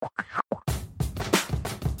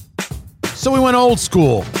So we went old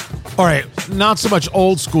school. All right, not so much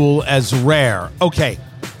old school as rare. Okay,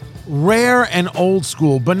 rare and old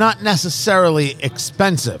school, but not necessarily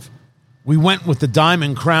expensive. We went with the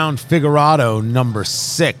Diamond Crown Figurado number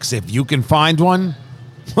 6. If you can find one,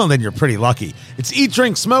 well, then you're pretty lucky. It's Eat,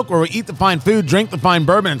 Drink, Smoke, where we eat the fine food, drink the fine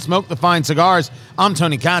bourbon, and smoke the fine cigars. I'm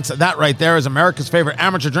Tony Katz. That right there is America's favorite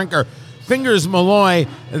amateur drinker, Fingers Malloy.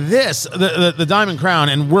 This, the Diamond Crown,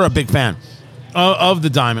 and we're a big fan of the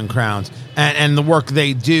Diamond Crowns and the work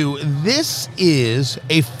they do. This is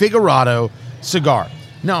a Figurado cigar.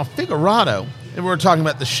 Now, Figurado, and we're talking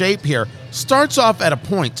about the shape here, starts off at a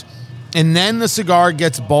point, and then the cigar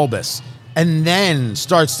gets bulbous, and then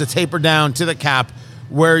starts to taper down to the cap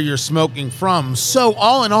where you're smoking from. So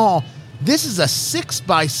all in all, this is a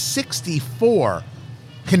 6x64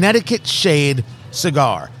 Connecticut shade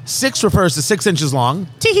cigar. 6 refers to 6 inches long.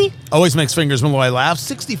 Tee-hee. Always makes Fingers Malloy laugh.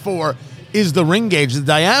 64 is the ring gauge, the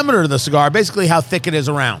diameter of the cigar, basically how thick it is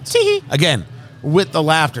around. Tee-hee. Again, with the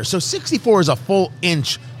laughter. So 64 is a full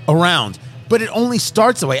inch around, but it only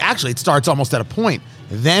starts the way. Actually, it starts almost at a point,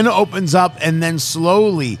 then opens up, and then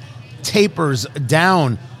slowly tapers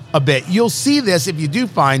down a bit. You'll see this if you do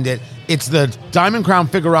find it. It's the Diamond Crown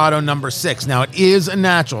Figurado number 6. Now, it is a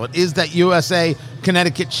natural. It is that USA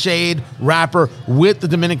Connecticut shade wrapper with the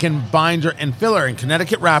Dominican binder and filler. And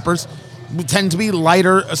Connecticut wrappers tend to be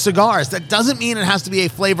lighter cigars. That doesn't mean it has to be a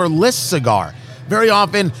flavorless cigar. Very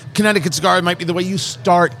often, Connecticut cigar might be the way you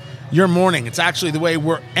start your morning. It's actually the way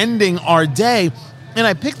we're ending our day. And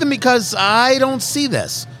I picked them because I don't see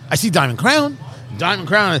this. I see Diamond Crown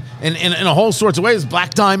in a whole sorts of ways,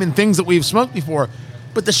 black diamond, things that we've smoked before.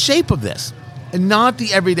 But the shape of this, and not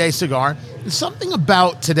the everyday cigar, there's something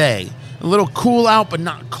about today, a little cool out but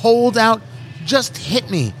not cold out, just hit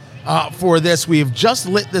me for this. We have just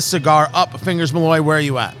lit this cigar up. Fingers Malloy, where are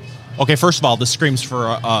you at? Okay, first of all, this screams for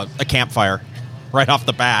a campfire right off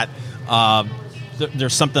the bat.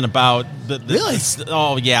 There's something about... Really?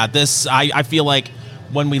 Oh, yeah. This, I feel like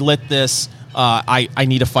when we lit this, I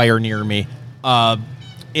need a fire near me.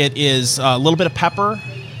 It is a little bit of pepper.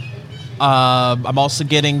 I'm also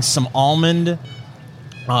getting some almond,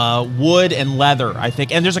 wood, and leather, I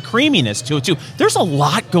think. And there's a creaminess to it, too. There's a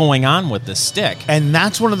lot going on with this stick. And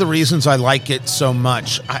that's one of the reasons I like it so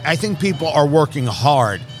much. I think people are working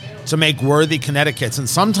hard to make worthy Connecticut's. And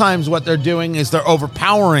sometimes what they're doing is they're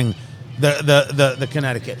overpowering the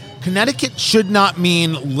Connecticut. Connecticut should not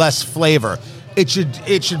mean less flavor. It should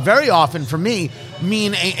very often, for me,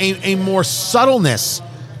 mean a more subtleness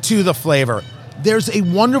to the flavor. There's a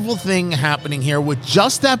wonderful thing happening here with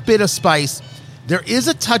just that bit of spice. There is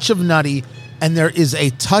a touch of nutty, and there is a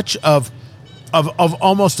touch of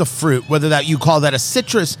almost a fruit, whether that you call that a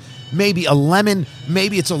citrus, maybe a lemon,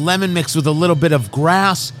 maybe it's a lemon mixed with a little bit of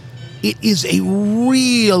grass. It is a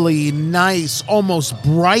really nice, almost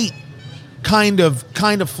bright kind of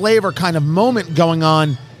flavor, kind of moment going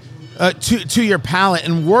on to your palate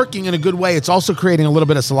and working in a good way. It's also creating a little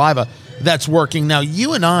bit of saliva that's working. Now,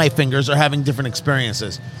 you and I, Fingers, are having different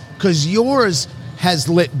experiences because yours has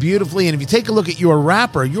lit beautifully. And if you take a look at your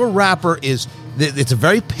wrapper is, it's a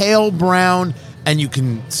very pale brown, and you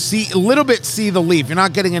can see a little bit see the leaf. You're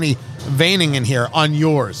not getting any veining in here on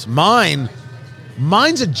yours. Mine's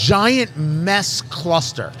a giant mess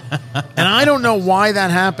cluster. And I don't know why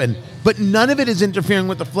that happened, but none of it is interfering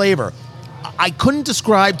with the flavor. I couldn't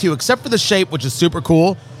describe to you, except for the shape, which is super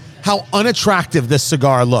cool, how unattractive this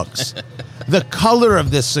cigar looks. The color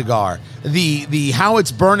of this cigar, the how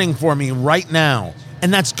it's burning for me right now.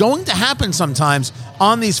 And that's going to happen sometimes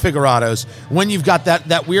on these Figurados when you've got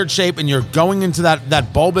that weird shape and you're going into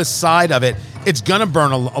that bulbous side of it. It's going to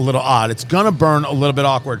burn a little odd. It's going to burn a little bit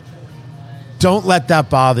awkward. Don't let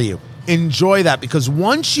that bother you. Enjoy that, because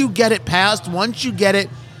once you get it past, once you get it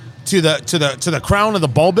to the crown of the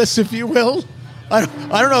bulbous, if you will. I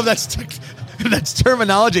don't know if that's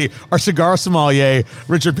terminology. Our cigar sommelier,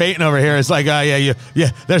 Richard Payton over here, is like, yeah.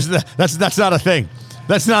 That's not a thing.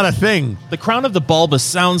 That's not a thing. The Crown of the Bulbous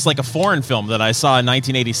sounds like a foreign film that I saw in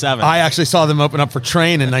 1987. I actually saw them open up for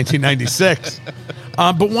Train in 1996.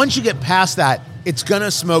 But once you get past that, it's going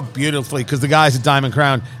to smoke beautifully because the guys at Diamond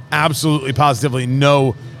Crown absolutely positively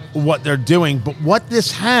know what they're doing. But what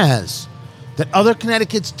this has that other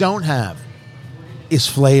Connecticut's don't have is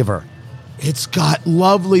flavor. It's got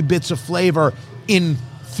lovely bits of flavor in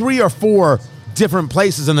 3 or 4 different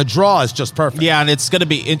places, and the draw is just perfect. Yeah, and it's going to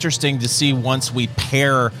be interesting to see once we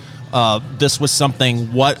pair this with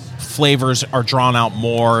something, what flavors are drawn out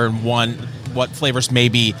more, and what flavors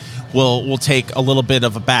maybe will take a little bit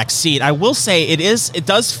of a back seat. I will say it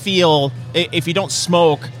does feel, if you don't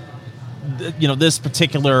smoke, this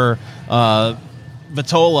particular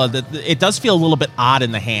Vitola, that it does feel a little bit odd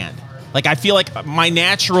in the hand. Like I feel like my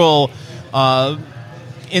natural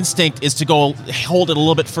instinct is to go hold it a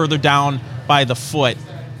little bit further down by the foot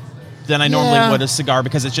than I normally would a cigar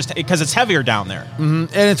because it's heavier down there. Mm-hmm.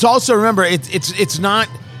 And it's also, remember, it's not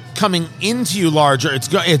coming into you larger.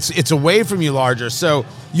 It's away from you larger. So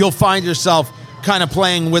you'll find yourself kind of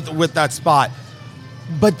playing with that spot.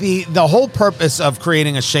 But the whole purpose of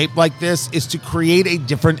creating a shape like this is to create a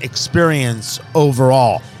different experience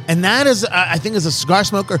overall. And that is, I think, as a cigar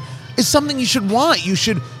smoker, is something you should want. You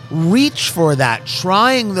should reach for that,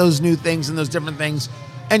 trying those new things and those different things,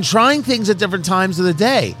 and trying things at different times of the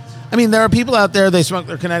day. I mean, there are people out there, they smoke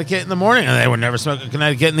their Connecticut in the morning, and they would never smoke a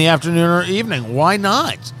Connecticut in the afternoon or evening. Why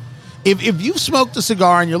not? If you've smoked a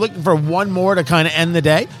cigar and you're looking for one more to kind of end the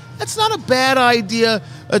day, that's not a bad idea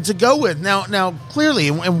to go with. Now, clearly,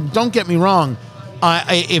 and don't get me wrong,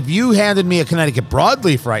 if you handed me a Connecticut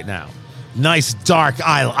broadleaf right now, nice dark,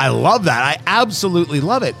 I love that. I absolutely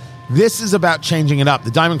love it. This is about changing it up.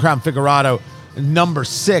 The Diamond Crown Figurado number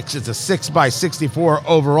 6, it's a 6x64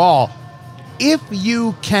 overall, if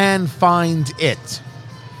you can find it.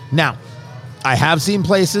 Now, I have seen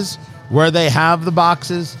places where they have the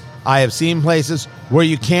boxes. I have seen places where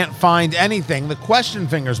you can't find anything. The question,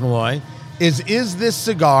 Fingers Malloy, is this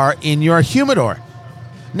cigar in your humidor?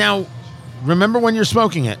 Now, remember when you're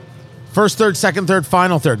smoking it. First third, second third,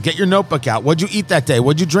 final third. Get your notebook out. What'd you eat that day?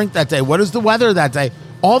 What'd you drink that day? What is the weather that day?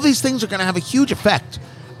 All these things are going to have a huge effect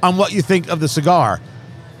on what you think of the cigar.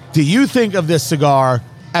 Do you think of this cigar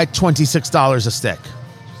at $26 a stick?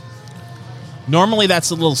 Normally,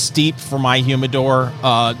 that's a little steep for my humidor.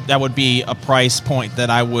 That would be a price point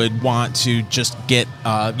that I would want to just get.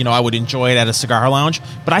 I would enjoy it at a cigar lounge.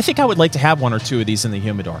 But I think I would like to have one or two of these in the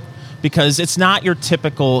humidor because it's not your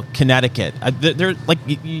typical Connecticut. They're like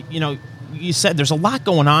you said. There's a lot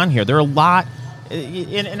going on here. There are a lot,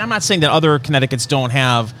 and I'm not saying that other Connecticut's don't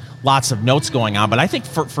have lots of notes going on. But I think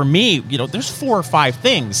for me, there's 4 or 5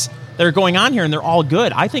 things that are going on here, and they're all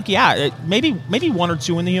good. I think, maybe 1 or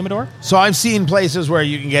 2 in the humidor. So I've seen places where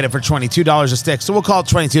you can get it for $22 a stick. So we'll call it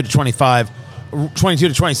 22 to 25, 22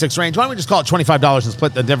 to 26 range. Why don't we just call it $25 and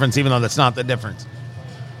split the difference, even though that's not the difference?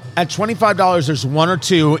 At $25, there's 1 or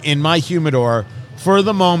 2 in my humidor for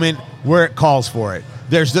the moment where it calls for it.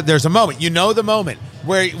 There's a moment, the moment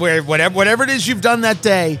where whatever it is you've done that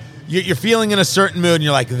day, you're feeling in a certain mood, and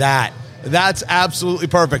you're like, that's absolutely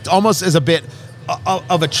perfect. Almost as a bit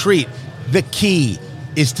of a treat. The key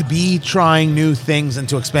is to be trying new things and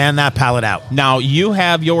to expand that palette out. Now, you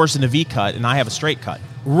have yours in a V cut, and I have a straight cut.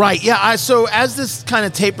 Right, yeah. So as this kind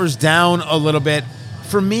of tapers down a little bit,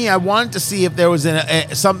 for me, I wanted to see if there was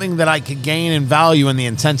something that I could gain in value in the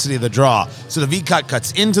intensity of the draw. So the V cut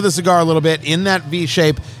cuts into the cigar a little bit in that V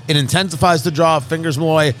shape. It intensifies the draw. Fingers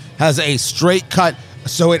Malloy has a straight cut,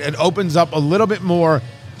 so it opens up a little bit more.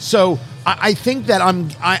 So I think that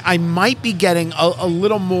I might be getting a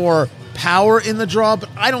little more power in the draw, but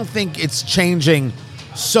I don't think it's changing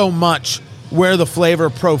so much where the flavor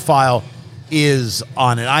profile is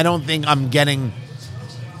on it. I don't think I'm getting...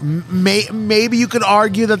 Maybe you could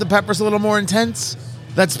argue that the pepper's a little more intense,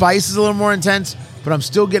 that spice is a little more intense, but I'm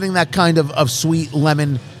still getting that kind of sweet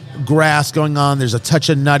lemon grass going on. There's a touch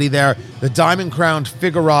of nutty there. The Diamond Crown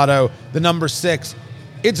Figurado, the number 6,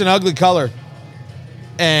 it's an ugly color.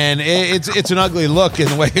 And it's an ugly look in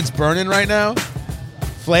the way it's burning right now.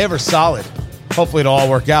 Flavor solid. Hopefully it'll all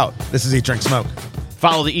work out. This is Eat, Drink, Smoke.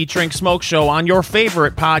 Follow the Eat, Drink, Smoke show on your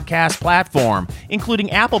favorite podcast platform,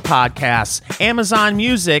 including Apple Podcasts, Amazon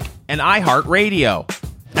Music, and iHeartRadio.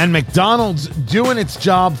 And McDonald's doing its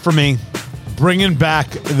job for me, bringing back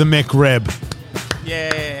the McRib.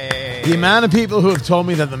 Yay. The amount of people who have told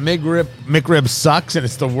me that the McRib sucks and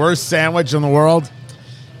it's the worst sandwich in the world.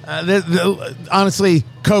 Honestly,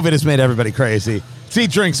 COVID has made everybody crazy. It's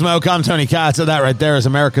Eat, Drink, Smoke. I'm Tony Katz. So that right there is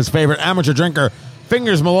America's favorite amateur drinker,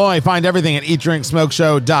 Fingers Malloy. Find everything at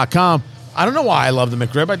eatdrinksmokeshow.com. I don't know why I love the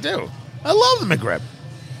McRib. I do. I love the McRib.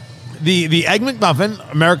 The Egg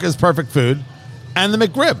McMuffin, America's perfect food, and the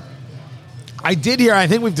McRib. I did hear, I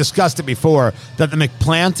think we've discussed it before, that the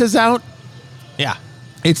McPlant is out. Yeah.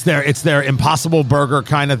 It's their Impossible Burger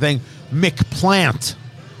kind of thing. McPlant.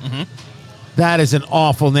 Mm-hmm. That is an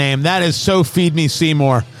awful name. That is so Feed Me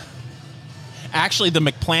Seymour. Actually, the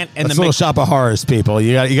McPlant and That's Little Shop of Horrors, people.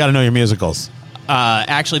 You got to know your musicals.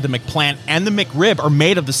 Actually, the McPlant and the McRib are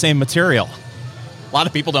made of the same material. A lot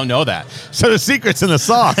of people don't know that. So the secret's in the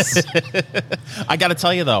sauce. I got to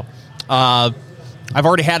tell you, though, I've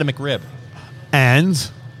already had a McRib.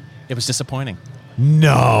 And? It was disappointing.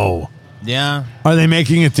 No. Yeah. Are they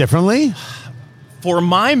making it differently? For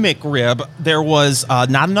my McRib, there was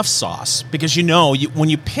not enough sauce because when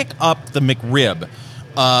you pick up the McRib,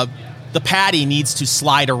 the patty needs to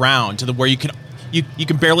slide around to the where you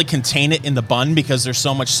can barely contain it in the bun because there's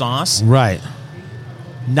so much sauce. Right.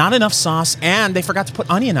 Not enough sauce, and they forgot to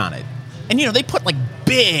put onion on it. And they put like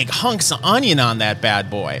big hunks of onion on that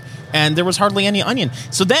bad boy, and there was hardly any onion.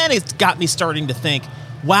 So then it got me starting to think,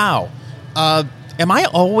 wow, am I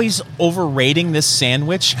always overrating this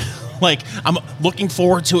sandwich? Like, I'm looking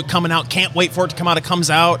forward to it coming out, can't wait for it to come out. It comes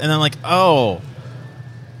out, and then like, oh,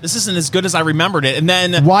 this isn't as good as I remembered it. And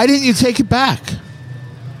then why didn't you take it back?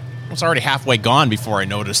 It was already halfway gone before I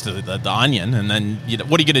noticed the onion. And then,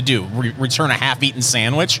 what are you going to do? Return a half-eaten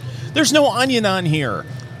sandwich? There's no onion on here.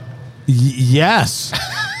 Yes.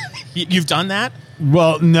 You've done that?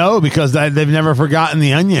 Well, no, because they've never forgotten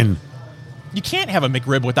the onion. You can't have a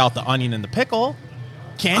McRib without the onion and the pickle,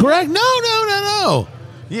 can you? Correct? No.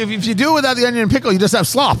 If you do it without the onion and pickle, you just have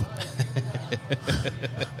slop.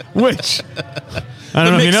 Which, I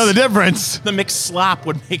don't know if you know the difference. The McSlop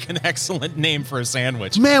would make an excellent name for a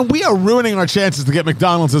sandwich. Man, we are ruining our chances to get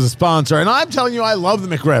McDonald's as a sponsor. And I'm telling you, I love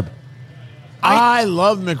the McRib. I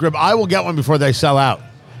love the McRib. I will get one before they sell out.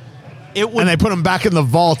 And they put them back in the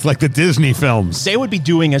vault like the Disney films. They would be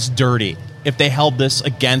doing us dirty if they held this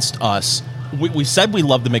against us. We said we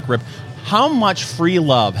love the McRib. How much free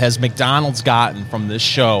love has McDonald's gotten from this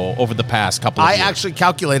show over the past couple of years? I actually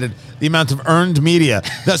calculated the amount of earned media.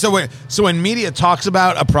 So when media talks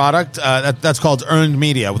about a product, that's called earned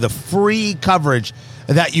media, the free coverage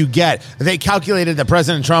that you get. They calculated that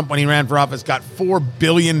President Trump, when he ran for office, got $4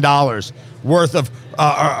 billion worth of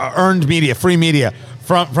earned media, free media,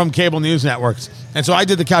 from cable news networks. And so I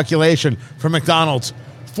did the calculation for McDonald's.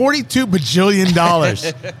 $42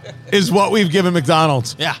 bajillion is what we've given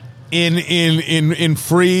McDonald's. Yeah. In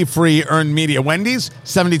free earned media. Wendy's,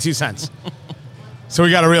 72 cents. So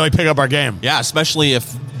we got to really pick up our game. Yeah, especially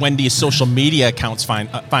if Wendy's social media accounts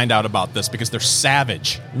find out about this because they're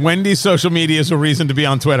savage. Wendy's social media is a reason to be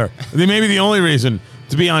on Twitter. They may be the only reason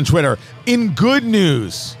to be on Twitter. In good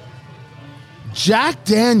news, Jack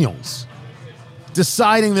Daniels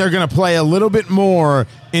deciding they're going to play a little bit more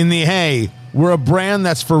in the, hey, we're a brand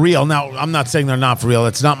that's for real. Now, I'm not saying they're not for real.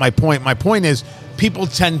 That's not my point. My point is people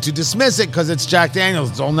tend to dismiss it because it's Jack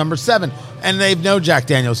Daniels. It's old number 7, and they know Jack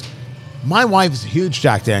Daniels. My wife is a huge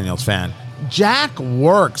Jack Daniels fan. Jack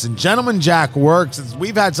works, and Gentleman Jack works.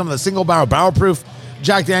 We've had some of the single barrel proof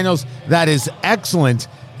Jack Daniels. That is excellent.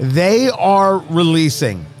 They are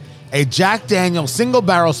releasing a Jack Daniels single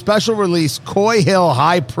barrel special release Coy Hill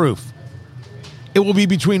High Proof. It will be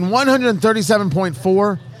between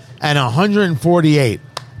 137.4 and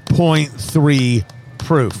 148.3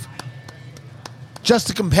 proof. Just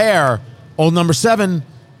to compare, old number 7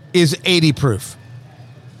 is 80 proof.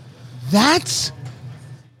 I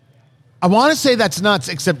want to say that's nuts,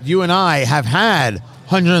 except you and I have had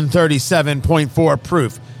 137.4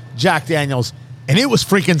 proof Jack Daniels, and it was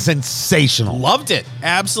freaking sensational. Loved it.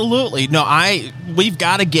 Absolutely. No, we've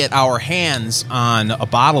got to get our hands on a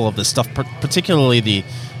bottle of this stuff, particularly the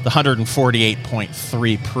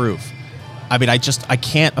 148.3 proof. I mean, I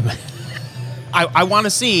can't. I want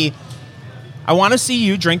to see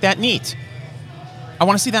you drink that neat. I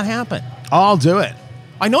want to see that happen. I'll do it.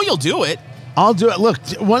 I know you'll do it. I'll do it. Look,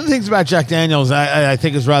 one of the things about Jack Daniels I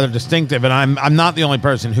think is rather distinctive, and I'm not the only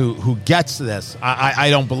person who gets this. I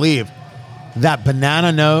don't believe that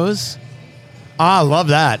banana nose. I love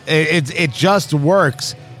that. It just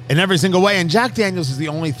works in every single way. And Jack Daniels is the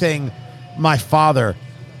only thing my father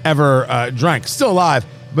ever drank. Still alive,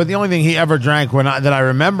 but the only thing he ever drank that I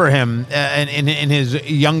remember him in his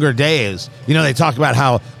younger days. You know, they talk about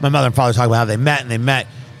how my mother and father talk about how they met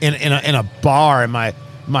in a bar, and my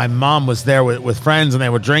mom was there with friends, and they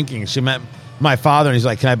were drinking. She met my father, and he's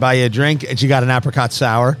like, "Can I buy you a drink?" And she got an apricot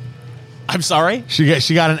sour. I'm sorry? She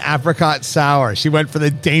got an apricot sour. She went for the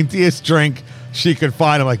daintiest drink she could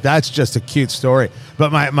find. I'm like, that's just a cute story.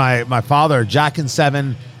 But my father, Jack and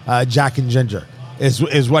 7, Jack and Ginger,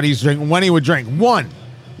 is what he's drinking when he would drink. One,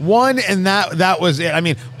 and that was it. I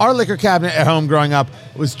mean, our liquor cabinet at home growing up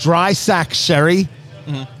was dry sack sherry.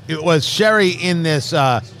 Mm-hmm. It was sherry in this.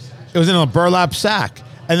 It was in a burlap sack,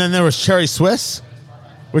 and then there was cherry Swiss,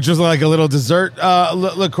 which was like a little dessert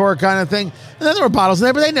liqueur kind of thing. And then there were bottles in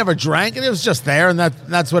there, but they never drank, and it was just there, and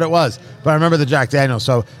that's what it was. But I remember the Jack Daniels,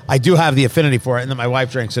 so I do have the affinity for it, and then my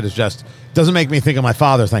wife drinks it. It just doesn't make me think of my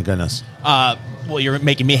father, thank goodness. Well, you're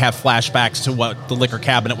making me have flashbacks to what the liquor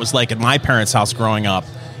cabinet was like at my parents' house growing up.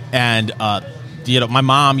 And, my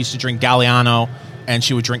mom used to drink Galliano, and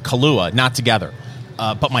she would drink Kahlua, not together.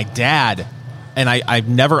 But my dad, and I've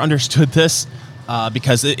never understood this,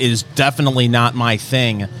 because it is definitely not my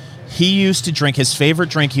thing. He used to drink his favorite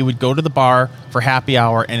drink. He would go to the bar for happy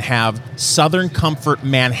hour and have Southern Comfort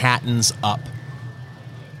Manhattans up.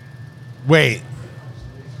 Wait.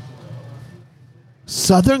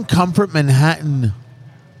 Southern Comfort Manhattan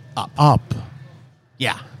up.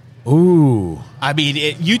 Yeah. Ooh. I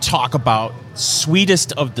mean, you talk about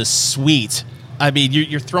sweetest of the sweet. I mean,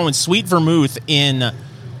 you're throwing sweet vermouth in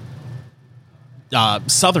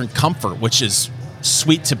Southern Comfort, which is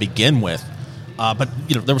sweet to begin with. But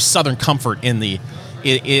there was Southern Comfort in the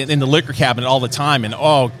liquor cabinet all the time, and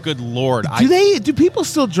oh, good Lord! Do people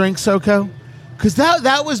still drink SoCo? Because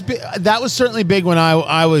that was certainly big when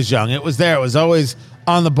I was young. It was there. It was always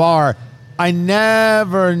on the bar. I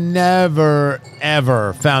never,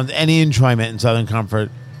 ever found any enjoyment in Southern Comfort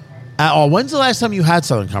at all. When's the last time you had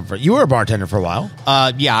Southern Comfort? You were a bartender for a while.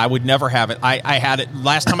 Yeah, I would never have it. I had it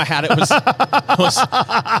last time I had it was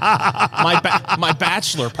my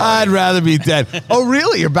bachelor party. I'd rather be dead. Oh,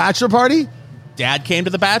 really? Your bachelor party? Dad came to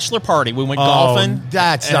the bachelor party. We went golfing.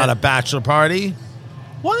 That's not a bachelor party.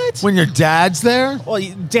 What? When your dad's there? Well,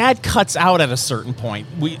 Dad cuts out at a certain point.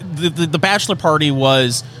 The bachelor party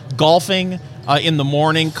was golfing in the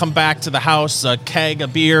morning, come back to the house, a keg, a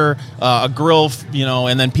beer, a grill,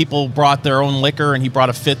 and then people brought their own liquor, and he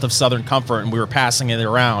brought a fifth of Southern Comfort, and we were passing it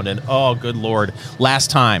around. And oh, good Lord!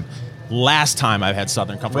 Last time I've had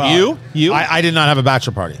Southern Comfort. Well, you? I did not have a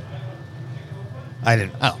bachelor party. I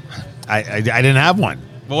didn't. Oh, I didn't have one.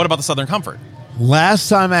 But what about the Southern Comfort? Last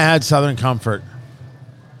time I had Southern Comfort,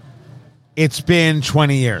 it's been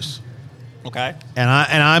 20 years. Okay. And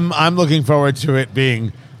I'm looking forward to it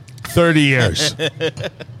being 30 years.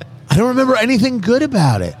 I don't remember anything good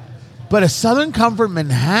about it. But a Southern Comfort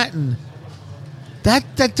Manhattan, that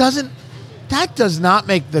does not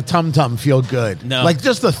make the Tum Tum feel good. No. Like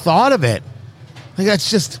just the thought of it. Like that's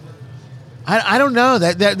just I don't know.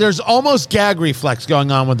 That there's almost gag reflex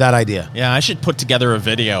going on with that idea. Yeah, I should put together a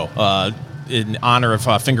video in honor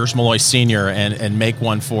of Fingers Malloy Sr. and make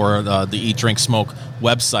one for the Eat, Drink, Smoke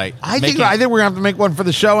website. I think we're going to have to make one for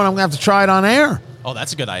the show, and I'm going to have to try it on air. Oh,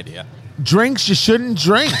 that's a good idea. Drinks you shouldn't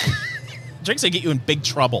drink. Drinks that get you in big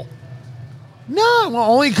trouble. No,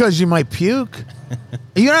 well, only because you might puke.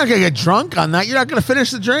 You're not going to get drunk on that. You're not going to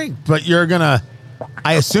finish the drink, but you're going to,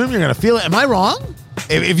 I assume you're going to feel it. Am I wrong?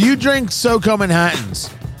 If you drink SoCo Manhattans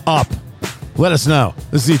up, let us know.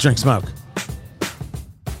 This is Eat, Drink, Smoke.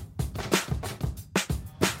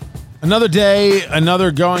 Another day,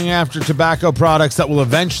 another going after tobacco products that will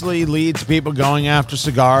eventually lead to people going after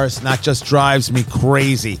cigars. And that just drives me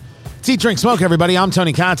crazy. It's Eat, Drink, Smoke, everybody. I'm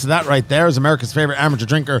Tony Katz. That right there is America's favorite amateur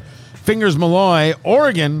drinker, Fingers Malloy,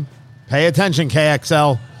 Oregon. Pay attention,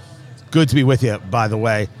 KXL. Good to be with you, by the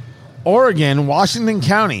way. Oregon, Washington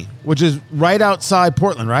County, which is right outside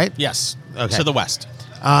Portland, right? Yes, okay. To the west.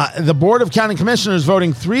 The Board of County Commissioners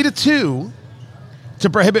voting 3-2 to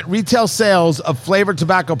prohibit retail sales of flavored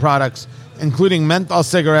tobacco products, including menthol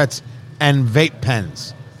cigarettes and vape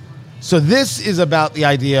pens. So this is about the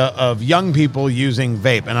idea of young people using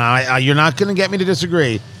vape. And you're not going to get me to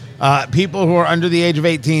disagree. People who are under the age of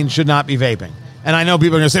 18 should not be vaping. And I know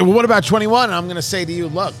people are going to say, well, what about 21? And I'm going to say to you,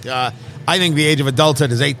 look, I think the age of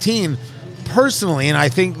adulthood is 18 personally, and I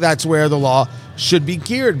think that's where the law should be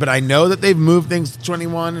geared. But I know that they've moved things to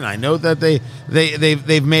 21, and I know that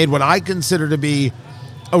they've made what I consider to be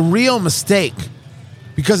a real mistake,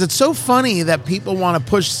 because it's so funny that people want to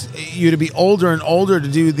push you to be older and older to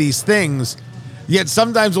do these things, yet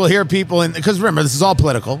sometimes we'll hear people, because remember, this is all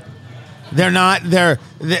political. You're not going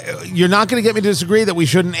to get me to disagree that we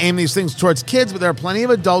shouldn't aim these things towards kids, but there are plenty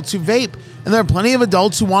of adults who vape, and there are plenty of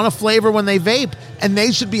adults who want a flavor when they vape, and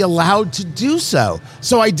they should be allowed to do so.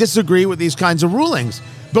 So I disagree with these kinds of rulings.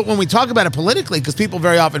 But when we talk about it politically, because people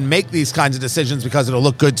very often make these kinds of decisions because it'll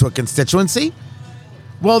look good to a constituency,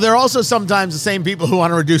 well, they're also sometimes the same people who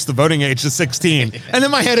want to reduce the voting age to 16. And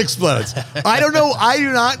then my head explodes. I don't know. I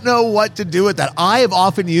do not know what to do with that. I have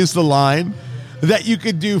often used the line that you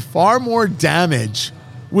could do far more damage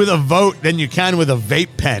with a vote than you can with a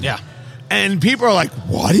vape pen. Yeah. And people are like,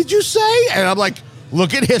 what did you say? And I'm like,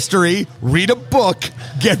 look at history, read a book,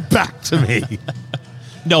 get back to me.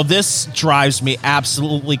 No, this drives me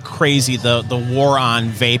absolutely crazy, the war on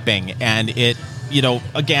vaping. And it,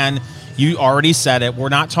 again, you already said it. We're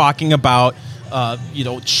not talking about,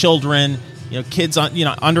 children, kids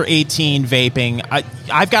under 18 vaping.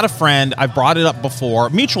 I've got a friend. I've brought it up before.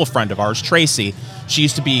 A mutual friend of ours, Tracy. She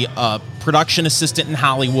used to be a production assistant in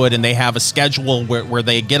Hollywood, and they have a schedule where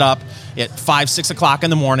they get up at 5, 6 o'clock in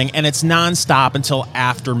the morning, and it's nonstop until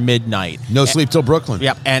after midnight. No sleep till Brooklyn.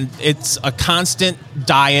 Yep, and it's a constant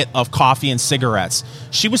diet of coffee and cigarettes.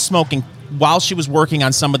 She was smoking while she was working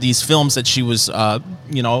on some of these films that she was,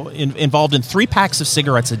 involved in 3 packs of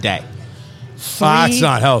cigarettes a day. That's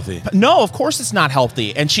not healthy. No, of course it's not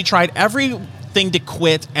healthy. And she tried everything to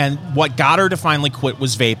quit, and what got her to finally quit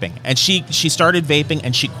was vaping. And she started vaping,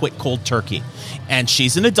 and she quit cold turkey. And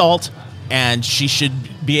she's an adult, and she should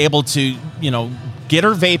be able to, get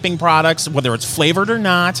her vaping products, whether it's flavored or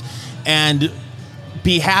not, and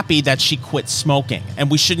be happy that she quit smoking. And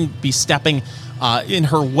we shouldn't be stepping in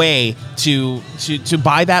her way to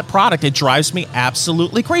buy that product. It drives me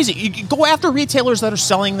absolutely crazy. You go after retailers that are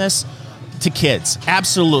selling this to kids.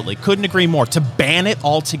 Absolutely. Couldn't agree more. To ban it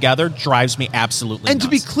altogether drives me absolutely nuts. To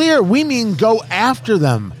be nuts. clear, we mean go after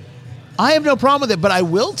them. I have no problem with it, but I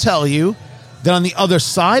will tell you that on the other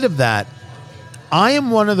side of that, I am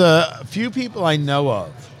one of the few people I know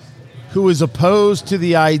of who is opposed to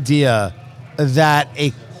the idea that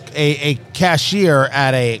a cashier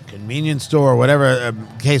at a convenience store, or whatever the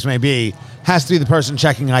case may be, has to be the person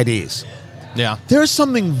checking IDs. Yeah. There's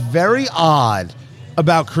something very odd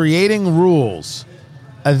about creating rules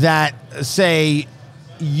that say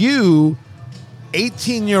you,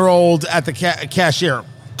 18-year-old at the cashier,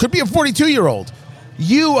 could be a 42-year-old.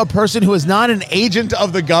 You, a person who is not an agent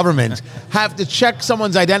of the government, have to check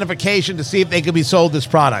someone's identification to see if they could be sold this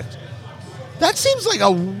product. That seems like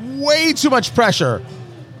a way too much pressure.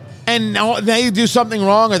 And now they do something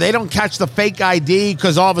wrong, or they don't catch the fake ID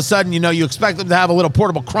because all of a sudden, you expect them to have a little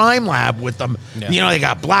portable crime lab with them. Yeah. They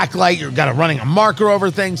got black light, you've got running a marker over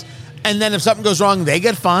things. And then if something goes wrong, they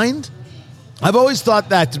get fined. I've always thought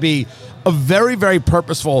that to be a very, very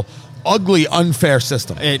purposeful, ugly, unfair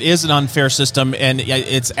system. It is an unfair system, and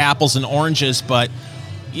it's apples and oranges, but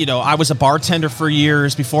I was a bartender for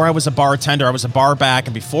years. Before I was a bartender, I was a bar back.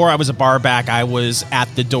 And before I was a bar back, I was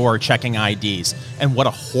at the door checking IDs. And what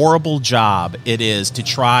a horrible job it is to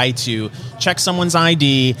try to check someone's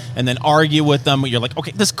ID and then argue with them. You're like,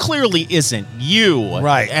 okay, this clearly isn't you.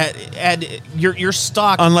 Right. And you're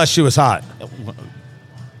stuck. Unless she was hot.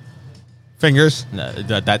 Fingers? No,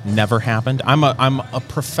 that never happened. I'm a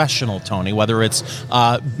professional, Tony, whether it's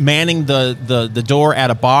manning the door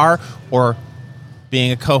at a bar or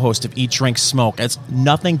being a co-host of Eat, Drink, Smoke. It's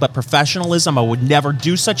nothing but professionalism. I would never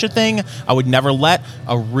do such a thing. I would never let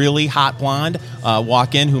a really hot blonde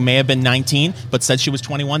walk in who may have been 19 but said she was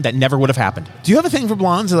 21. That never would have happened. Do you have a thing for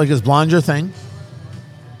blondes? Like, is blonde your thing?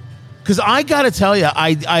 Because I got to tell you,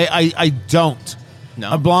 I don't.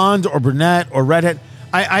 No. A blonde or brunette or redhead.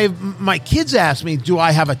 My kids ask me, do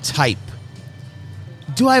I have a type?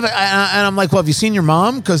 Do I have and I'm like, well, have you seen your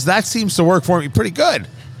mom? Because that seems to work for me pretty good.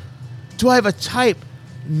 Do I have a type?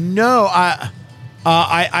 No, I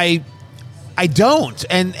don't.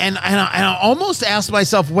 And I almost ask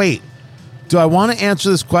myself, wait, do I want to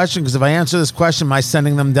answer this question? Because if I answer this question, am I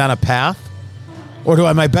sending them down a path? Or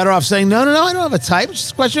am I better off saying, no, I don't have a type. It's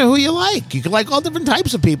just a question of who you like. You can like all different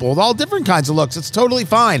types of people with all different kinds of looks. It's totally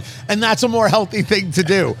fine. And that's a more healthy thing to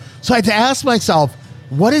do. So I had to ask myself,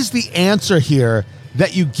 what is the answer here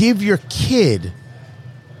that you give your kid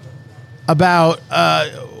about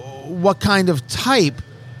what kind of type?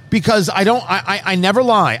 Because I never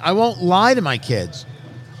lie. I won't lie to my kids.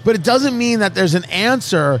 But it doesn't mean that there's an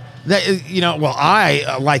answer that, well,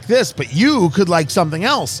 I like this, but you could like something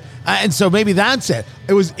else. And so maybe that's it.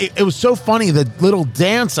 It was so funny, the little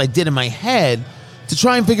dance I did in my head to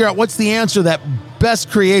try and figure out what's the answer that best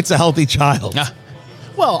creates a healthy child.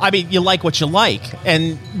 Well, I mean, you like what you like,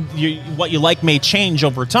 and what you like may change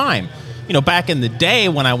over time. Back in the day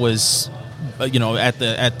when I was, at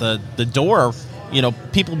the door,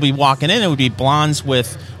 people would be walking in, it would be blondes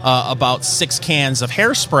with about 6 cans of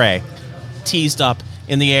hairspray teased up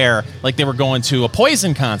in the air like they were going to a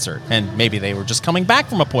Poison concert, and maybe they were just coming back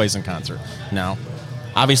from a Poison concert. Now,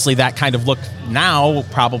 obviously that kind of look now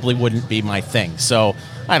probably wouldn't be my thing. So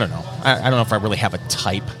I don't know. I don't know if I really have a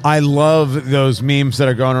type. I love those memes that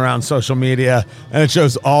are going around social media, and it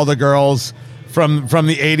shows all the girls from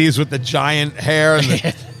the 80s with the giant hair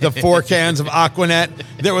and the 4 cans of Aquanet.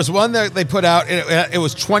 There was one that they put out. It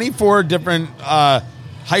was 24 different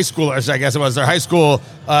high schoolers, I guess it was, their high school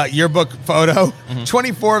yearbook photo. Mm-hmm.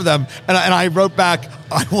 24 of them. And I wrote back,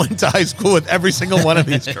 I went to high school with every single one of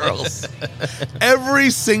these girls. Every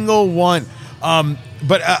single one.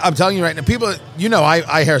 But I'm telling you right now, people,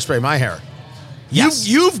 I hairspray my hair. Yes.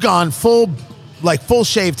 You've gone full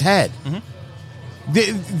shaved head. Mm-hmm.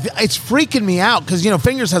 It's freaking me out because,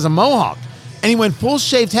 Fingers has a mohawk and he went full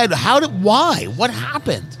shaved head. Why? What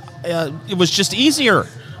happened? It was just easier.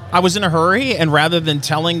 I was in a hurry, and rather than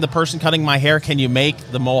telling the person cutting my hair, can you make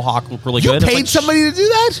the mohawk look really good? You paid somebody to do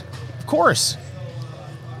that? Of course.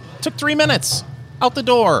 Took 3 minutes. Out the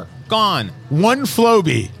door. Gone. One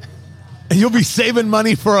Flowbee. And you'll be saving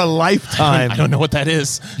money for a lifetime. I don't know what that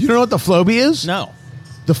is. You don't know what the Flowbee is? No.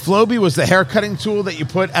 The Flowbee was the hair cutting tool that you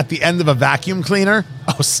put at the end of a vacuum cleaner.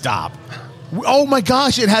 Oh, stop. Oh my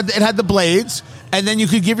gosh, it had the blades, and then you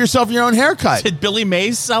could give yourself your own haircut. Did Billy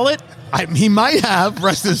Mays sell it? He might have,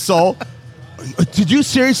 rest his soul. Did you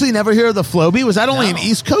seriously never hear of the Flowbee? Was that only an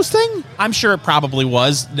East Coast thing? I'm sure it probably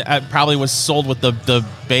was. It probably was sold with the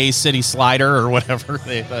Bay City Slider or whatever,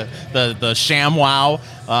 the ShamWow.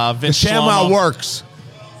 Vince The ShamWow Shlomo. works.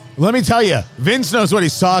 Let me tell you, Vince knows what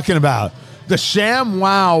he's talking about. The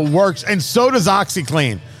ShamWow works, and so does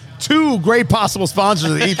OxyClean. Two great possible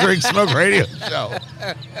sponsors of the Eat, Drink, Smoke radio show.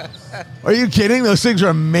 Are you kidding? Those things are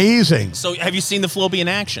amazing. So have you seen the Flowbee in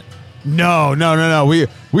action? No. We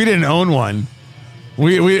didn't own one.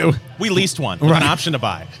 We leased one with Right. an option to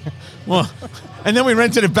buy. well, and then we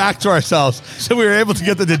rented it back to ourselves, so we were able to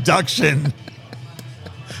get the deduction.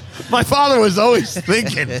 My father was always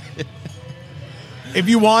thinking, if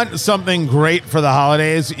you want something great for the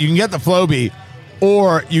holidays, you can get the Flowbee,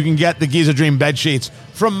 or you can get the Giza Dream bed sheets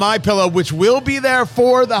from MyPillow, which will be there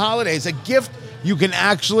for the holidays. A gift you can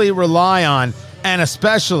actually rely on, and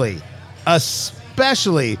especially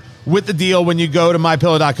with the deal when you go to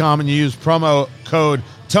mypillow.com and you use promo code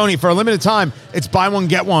Tony. For a limited time, it's buy one,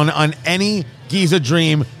 get one on any Giza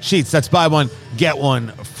Dream sheets. That's buy one, get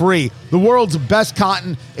one free. The world's best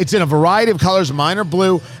cotton. It's in a variety of colors. Mine are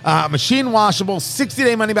blue. Machine washable,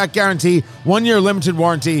 60-day money-back guarantee, 1-year limited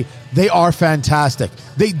warranty. They are fantastic.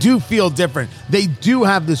 They do feel different. They do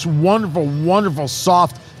have this wonderful, wonderful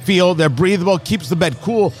soft feel. They're breathable, keeps the bed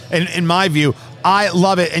cool, and in my view, I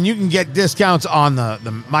love it. And you can get discounts on the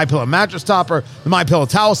MyPillow mattress topper, the MyPillow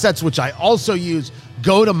towel sets, which I also use.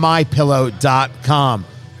 Go to mypillow.com.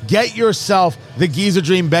 Get yourself the Giza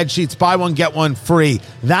Dream bed sheets. Buy one, get one free.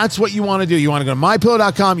 That's what you want to do. You want to go to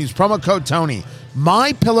mypillow.com, use promo code Tony.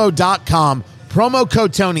 mypillow.com, promo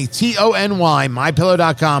code Tony, Tony,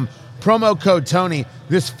 mypillow.com, promo code Tony.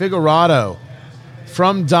 This Figurado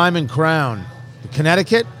from Diamond Crown,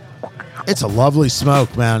 Connecticut, it's a lovely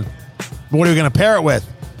smoke, man. What are we going to pair it with?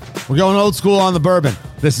 We're going old school on the bourbon.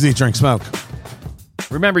 This is Eat, Drink, Smoke.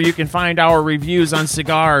 Remember, you can find our reviews on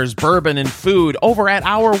cigars, bourbon, and food over at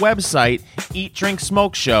our website,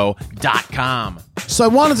 eatdrinksmokeshow.com. So I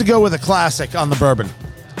wanted to go with a classic on the bourbon.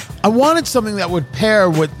 I wanted something that would pair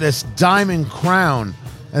with this Diamond Crown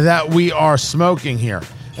that we are smoking here.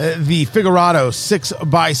 The Figurado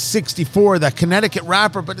 6x64, that Connecticut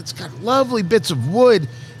wrapper, but it's got lovely bits of wood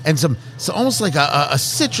and some almost like a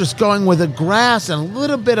citrus going with a grass and a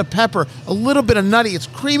little bit of pepper, a little bit of nutty. It's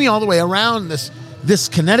creamy all the way around. This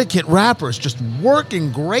Connecticut wrapper is just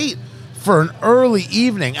working great for an early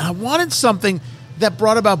evening. And I wanted something that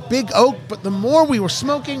brought about big oak, but the more we were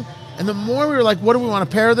smoking and the more we were like, what do we want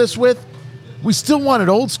to pair this with? We still wanted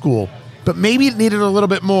old school, but maybe it needed a little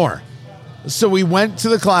bit more. So we went to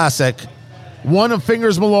the classic, one of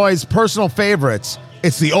Fingers Malloy's personal favorites.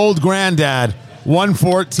 It's the Old Grandad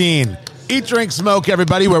 114. Eat, Drink, Smoke,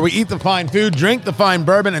 everybody, where we eat the fine food, drink the fine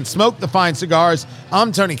bourbon, and smoke the fine cigars.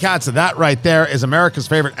 I'm Tony Katza. That right there is America's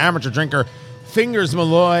favorite amateur drinker, Fingers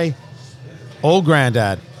Malloy, Old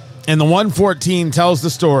Grandad. And the 114 tells the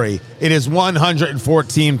story. It is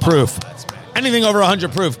 114 proof. Anything over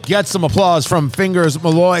 100 proof gets some applause from Fingers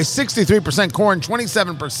Malloy. 63% corn,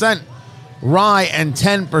 27% rye, and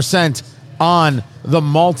 10% on the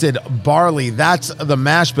malted barley. That's the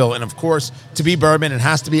mash bill. And of course, to be bourbon, it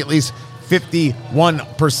has to be at least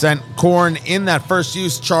 51% corn in that first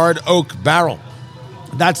use charred oak barrel.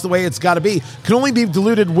 That's the way it's got to be. Can only be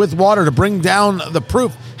diluted with water to bring down the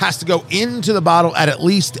proof. Has to go into the bottle at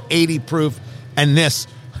least 80 proof. And this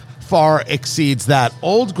far exceeds that.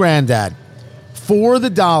 Old Grandad, for the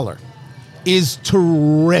 $1, is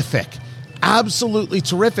terrific. Absolutely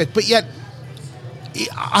terrific. But yet,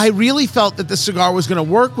 I really felt that the cigar was going to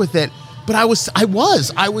work with it, but I was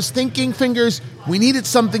thinking, Fingers, we needed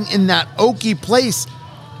something in that oaky place,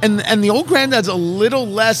 and the Old Grandad's a little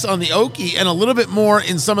less on the oaky and a little bit more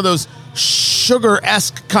in some of those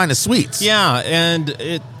sugar-esque kind of sweets. Yeah,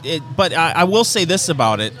 and but I will say this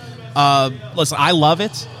about it. Listen, I love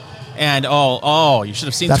it, and you should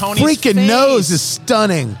have seen that Tony's freaking face. nose is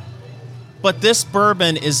stunning. But this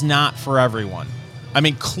bourbon is not for everyone. I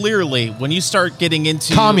mean, clearly, when you start getting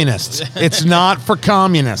into Communists. It's not for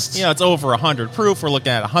communists. You know, it's over 100 proof. We're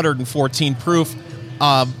looking at 114 proof.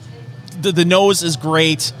 The nose is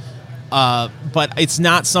great, but it's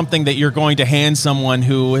not something that you're going to hand someone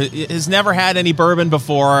who has never had any bourbon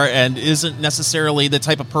before and isn't necessarily the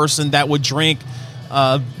type of person that would drink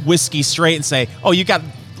whiskey straight and say,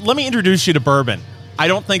 let me introduce you to bourbon. I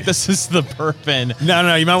don't think this is the bourbon.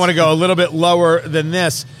 No, you might want to go a little bit lower than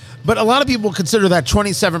this. But a lot of people consider that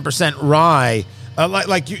 27% rye.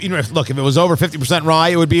 Look, if it was over 50% rye,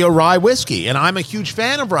 it would be a rye whiskey. And I'm a huge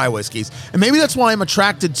fan of rye whiskeys. And maybe that's why I'm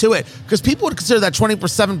attracted to it. Because people would consider that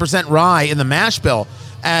 27% rye in the mash bill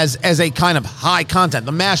as a kind of high content.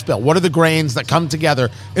 The mash bill, what are the grains that come together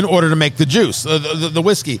in order to make the juice, the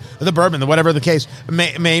whiskey, the bourbon, whatever the case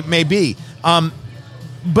may be.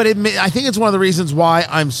 But I think it's one of the reasons why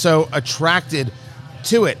I'm so attracted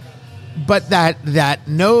to it. But that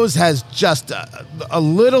nose has just a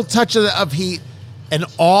little touch of heat and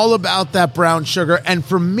all about that brown sugar. And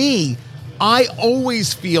for me, I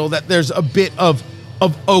always feel that there's a bit of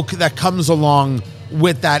oak that comes along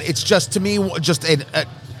with that. It's just, to me, it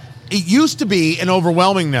used to be an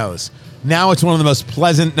overwhelming nose. Now it's one of the most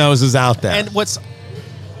pleasant noses out there. And what's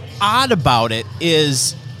odd about it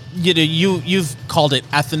is, you've called it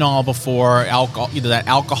ethanol before, alcohol, that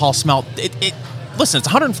alcohol smell. Listen, it's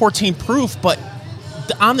 114 proof, but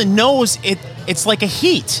on the nose, it's like a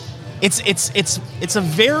heat. It's a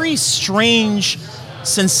very strange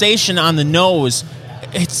sensation on the nose.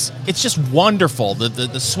 It's just wonderful.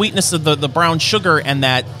 The sweetness of the brown sugar and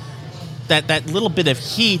that little bit of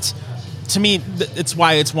heat. To me, it's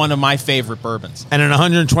why it's one of my favorite bourbons. And in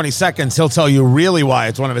 120 seconds, he'll tell you really why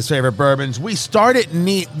it's one of his favorite bourbons. We start it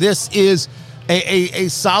neat. This is a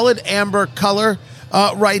solid amber color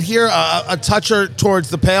right here, a toucher towards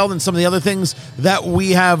the pale than some of the other things that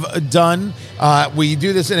we have done. We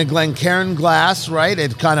do this in a Glencairn glass, right?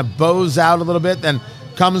 It kind of bows out a little bit, then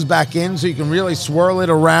comes back in, so you can really swirl it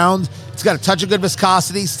around. It's got a touch of good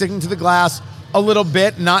viscosity sticking to the glass a little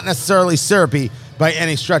bit, not necessarily syrupy by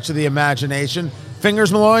any stretch of the imagination.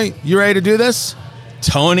 Fingers Malloy, you ready to do this?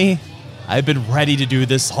 Tony, I've been ready to do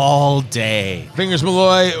this all day. Fingers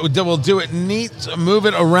Malloy will do it neat, move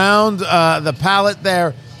it around the palate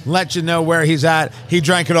there, let you know where he's at. He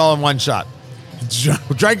drank it all in one shot.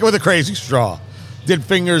 Drank it with a crazy straw. Did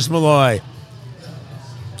Fingers Malloy.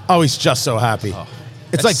 Oh, he's just so happy. Oh,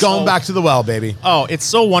 it's like going back to the well, baby. Oh, it's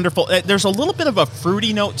so wonderful. There's a little bit of a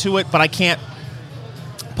fruity note to it, but I can't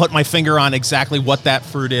put my finger on exactly what that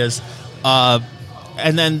fruit is. And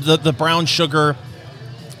then the brown sugar,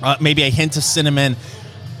 maybe a hint of cinnamon,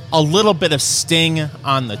 a little bit of sting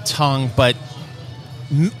on the tongue, but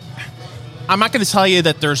I'm not going to tell you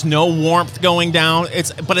that there's no warmth going down.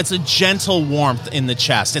 But it's a gentle warmth in the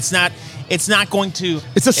chest. It's not going to.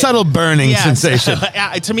 It's a subtle burning sensation.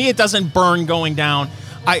 To me, it doesn't burn going down.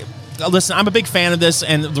 Listen, I'm a big fan of this,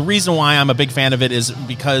 and the reason why I'm a big fan of it is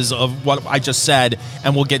because of what I just said,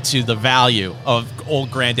 and we'll get to the value of Old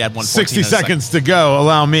Grandad 114. 60 seconds to go.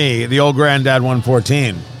 Allow me, the Old Grandad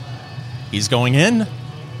 114. He's going in.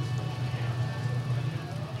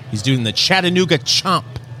 He's doing the Chattanooga Chomp.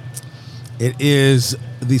 It is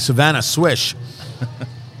the Savannah Swish.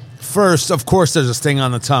 First, of course, there's a sting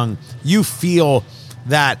on the tongue. You feel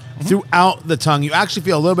that throughout the tongue. You actually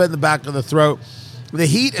feel a little bit in the back of the throat. The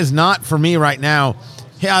heat is not for me right now.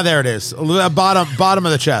 Yeah, there it is. Bottom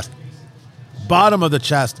of the chest. Bottom of the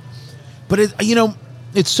chest. But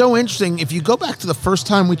it's so interesting. If you go back to the first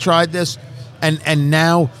time we tried this, and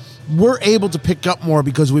now we're able to pick up more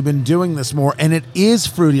because we've been doing this more, and it is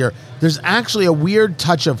fruitier. There's actually a weird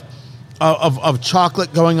touch of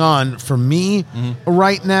chocolate going on for me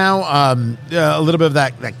right now. A little bit of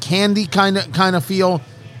that candy kind of feel.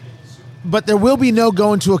 But there will be no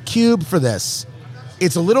going to a cube for this.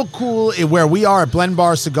 It's a little cool where we are at Blend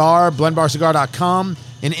Bar Cigar, blendbarcigar.com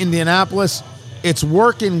in Indianapolis. It's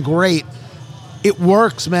working great. It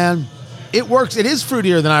works, man. It works. It is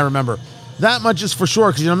fruitier than I remember. That much is for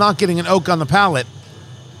sure, because I'm not getting an oak on the palate.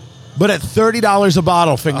 But at $30 a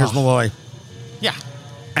bottle, Fingers Malloy. Yeah.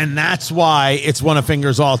 And that's why it's one of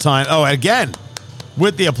Fingers' all-time. Oh, again,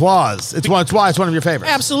 with the applause. It's why it's one of your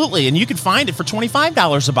favorites. Absolutely. And you can find it for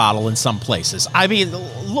 $25 a bottle in some places. I mean,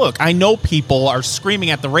 look, I know people are screaming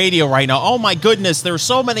at the radio right now, oh my goodness, there are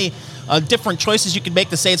so many different choices you could make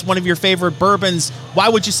to say it's one of your favorite bourbons. Why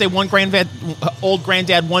would you say Old Grandad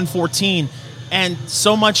 114? And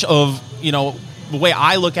so much of, the way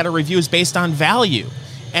I look at a review is based on value.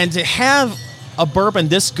 And to have a bourbon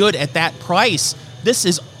this good at that price, this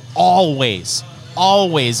is always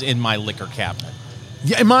in my liquor cabinet.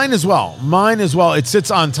 Yeah, mine as well. It sits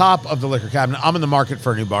on top of the liquor cabinet. I'm in the market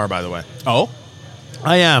for a new bar, by the way. Oh?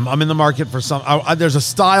 I am. I'm in the market for some. There's a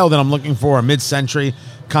style that I'm looking for, a mid-century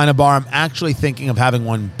kind of bar. I'm actually thinking of having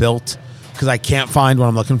one built because I can't find what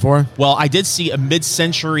I'm looking for. Well, I did see a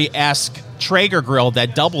mid-century-esque Traeger grill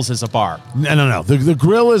that doubles as a bar. No. The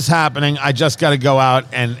grill is happening. I just got to go out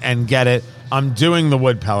and get it. I'm doing the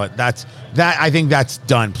wood pellet. I think that's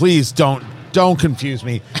done. Please don't confuse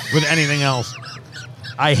me with anything else.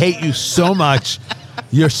 I hate you so much.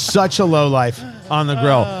 You're such a lowlife on the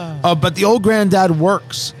grill. But the old granddad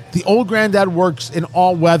works. The old granddad works in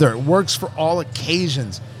all weather. It works for all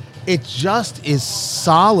occasions. It just is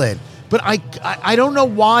solid. But I don't know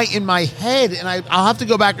why in my head, and I'll have to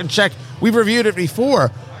go back and check. We've reviewed it before.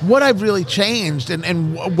 What I've really changed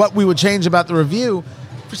and what we would change about the review.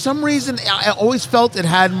 For some reason, I always felt it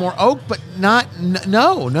had more oak, but not.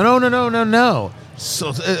 No.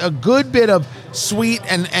 So a good bit of sweet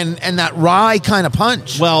and that rye kind of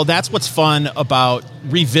punch. Well, that's what's fun about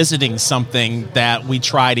revisiting something that we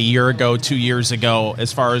tried a year ago, 2 years ago,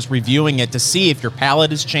 as far as reviewing it to see if your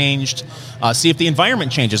palate has changed, see if the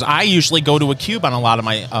environment changes. I usually go to a cube on a lot of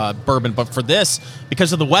my bourbon, but for this,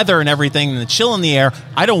 because of the weather and everything and the chill in the air,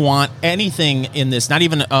 I don't want anything in this, not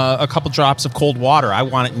even a couple drops of cold water. I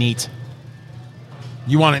want it neat.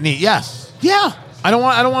 You want it neat? Yes. Yeah. I don't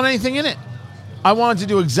want anything in it. I want it to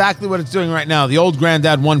do exactly what it's doing right now. The old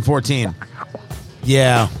Granddad 114.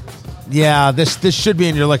 Yeah. This should be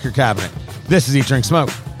in your liquor cabinet. This is Eat, Drink, Smoke.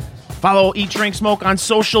 Follow Eat, Drink, Smoke on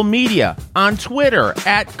social media. On Twitter,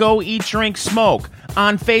 @Go Eat, Drink, Smoke.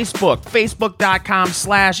 On Facebook,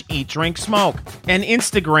 facebook.com/Eat, Drink, Smoke. And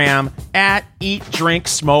Instagram, @Eat, Drink,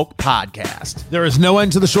 Smoke Podcast. There is no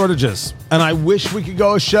end to the shortages. And I wish we could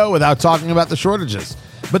go a show without talking about the shortages.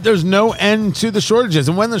 But there's no end to the shortages.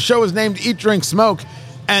 And when the show is named Eat, Drink, Smoke,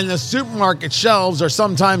 and the supermarket shelves are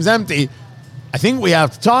sometimes empty, I think we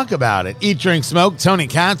have to talk about it. Eat, Drink, Smoke, Tony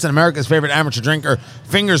Katz, and America's favorite amateur drinker,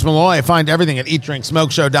 Fingers Malloy. Find everything at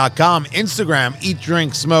eatdrinksmokeshow.com. Instagram, Eat,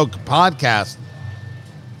 Drink, Smoke Podcast.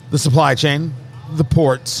 The supply chain, the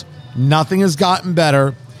ports, nothing has gotten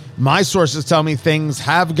better. My sources tell me things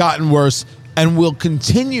have gotten worse and will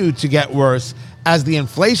continue to get worse as the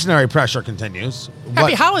inflationary pressure continues.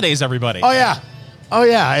 Happy holidays, everybody. Oh,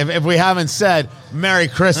 yeah. If we haven't said Merry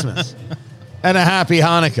Christmas and a Happy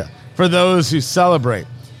Hanukkah for those who celebrate.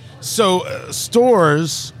 So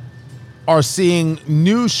stores are seeing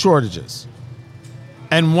new shortages.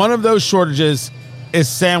 And one of those shortages is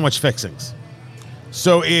sandwich fixings.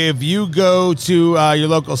 So if you go to your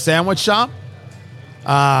local sandwich shop,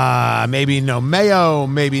 maybe no mayo,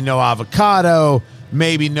 maybe no avocado,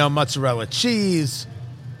 maybe no mozzarella cheese.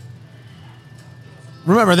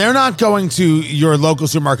 Remember, they're not going to your local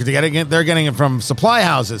supermarket to get it. They're getting it from supply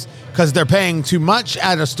houses because they're paying too much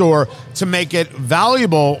at a store to make it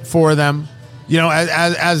valuable for them,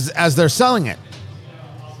 as they're selling it.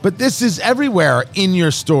 But this is everywhere in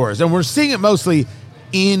your stores, and we're seeing it mostly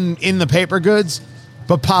in the paper goods,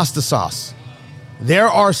 but pasta sauce. There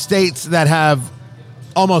are states that have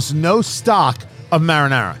almost no stock of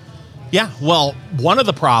marinara. Yeah, well, one of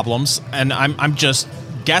the problems, and I'm just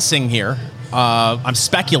guessing here, I'm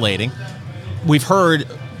speculating. We've heard,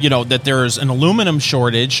 that there's an aluminum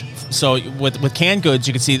shortage. So with canned goods,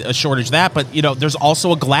 you can see a shortage of that. But, there's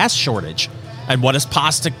also a glass shortage. And what does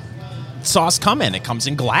pasta sauce come in? It comes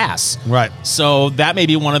in glass. Right. So that may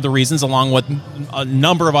be one of the reasons, along with a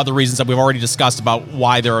number of other reasons that we've already discussed about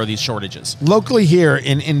why there are these shortages. Locally here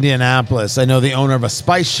in Indianapolis, I know the owner of a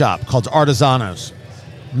spice shop called Artesanos.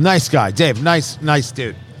 Nice guy, Dave. Nice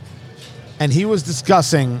dude. And he was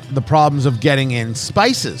discussing the problems of getting in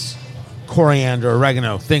spices, coriander,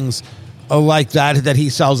 oregano, things like that he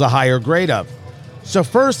sells a higher grade of. So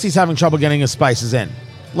first, he's having trouble getting his spices in.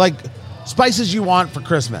 Like spices you want for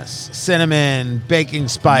Christmas. Cinnamon, baking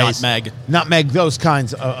spice. Nutmeg, those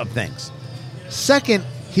kinds of things. Second,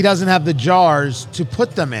 he doesn't have the jars to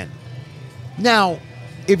put them in. Now,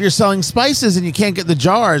 if you're selling spices and you can't get the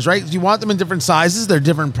jars, right? You want them in different sizes. They're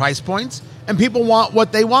different price points. And people want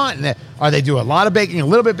what they want. Or they do a lot of baking, a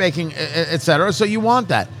little bit baking, etc. So you want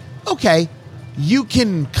that. Okay. You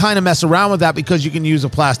can kind of mess around with that because you can use a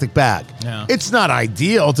plastic bag. Yeah. It's not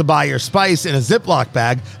ideal to buy your spice in a Ziploc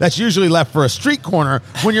bag that's usually left for a street corner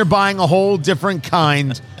when you're buying a whole different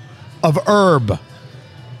kind of herb.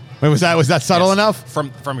 Wait, was that subtle enough?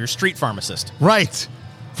 From your street pharmacist. Right.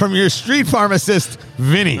 From your street pharmacist,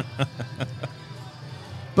 Vinny.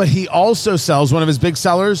 But he also sells, one of his big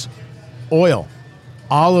sellers, oil.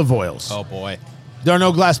 Olive oils. Oh, boy. There are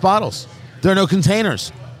no glass bottles. There are no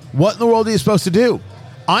containers. What in the world are you supposed to do?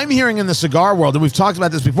 I'm hearing in the cigar world, and we've talked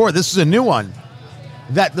about this before, this is a new one,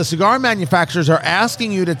 that the cigar manufacturers are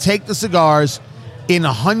asking you to take the cigars in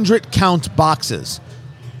 100-count boxes.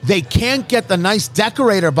 They can't get the nice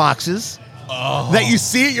decorator boxes that you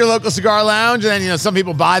see at your local cigar lounge, and then some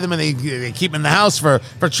people buy them and they keep them in the house for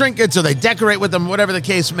trinkets, or they decorate with them, whatever the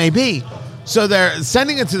case may be. So they're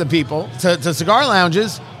sending it to the people, to cigar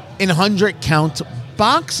lounges, in 100-count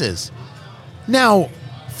boxes. Now,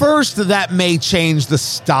 first, that may change the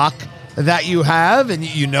stock that you have, and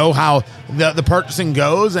you know how the purchasing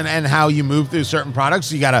goes and how you move through certain products.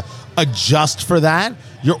 So you got to adjust for that.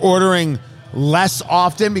 You're ordering less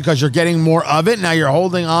often because you're getting more of it. Now you're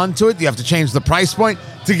holding on to it. You have to change the price point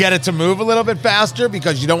to get it to move a little bit faster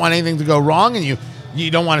because you don't want anything to go wrong, and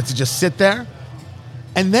you don't want it to just sit there.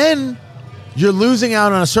 And then you're losing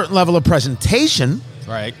out on a certain level of presentation.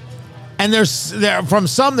 Right. And there's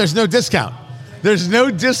no discount. There's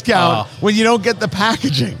no discount when you don't get the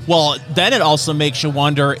packaging. Well, then it also makes you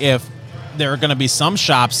wonder if there are going to be some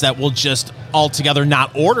shops that will just altogether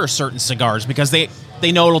not order certain cigars because they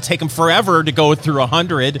know it'll take them forever to go through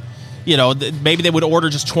 100. You know, maybe they would order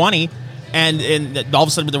just 20, and all of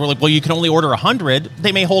a sudden they were like, well, you can only order 100.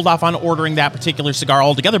 They may hold off on ordering that particular cigar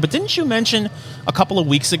altogether. But didn't you mention a couple of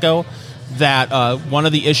weeks ago that one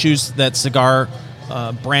of the issues that cigar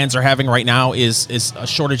brands are having right now is a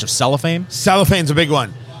shortage of cellophane? Cellophane's a big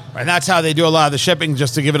one. And that's how they do a lot of the shipping,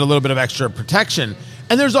 just to give it a little bit of extra protection.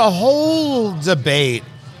 And there's a whole debate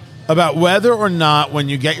about whether or not when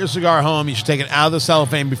you get your cigar home, you should take it out of the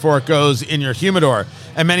cellophane before it goes in your humidor.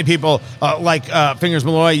 And many people, like Fingers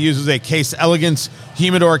Malloy, uses a Case Elegance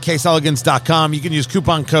humidor, caseelegance.com. You can use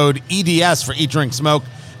coupon code EDS for Eat, Drink, Smoke,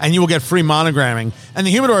 and you will get free monogramming. And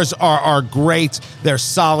the humidors are great. They're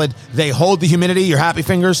solid. They hold the humidity. You're happy,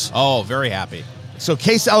 Fingers? Oh, very happy. So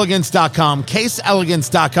caseelegance.com,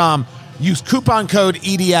 caseelegance.com. Use coupon code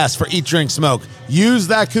EDS for Eat, Drink, Smoke. Use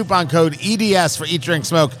that coupon code EDS for Eat, Drink,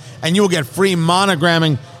 Smoke, and you will get free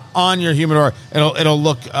monogramming on your humidor. It'll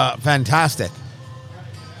look fantastic.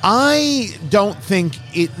 I don't think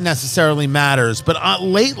it necessarily matters, but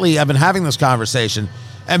lately I've been having this conversation,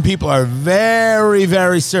 and people are very,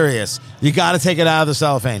 very serious. You got to take it out of the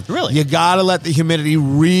cellophane. Really? You got to let the humidity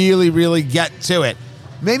really, really get to it.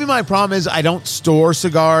 Maybe my problem is I don't store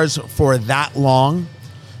cigars for that long,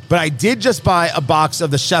 but I did just buy a box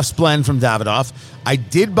of the Chef's Blend from Davidoff. I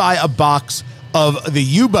did buy a box of the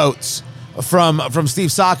U-Boats from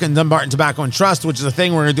Steve Saka and Dumbarton Tobacco and Trust, which is a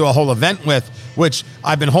thing we're going to do a whole event with, which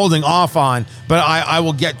I've been holding off on, but I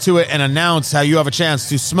will get to it and announce how you have a chance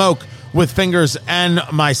to smoke with Fingers and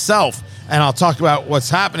myself, and I'll talk about what's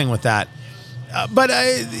happening with that. But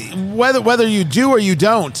whether you do or you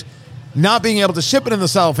don't, not being able to ship it in the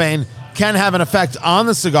cellophane can have an effect on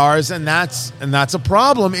the cigars, and that's a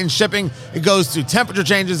problem in shipping. It goes through temperature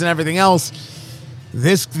changes and everything else.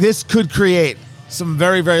 This could create some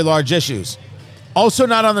very, very large issues. Also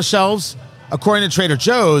not on the shelves, according to Trader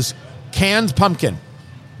Joe's, canned pumpkin.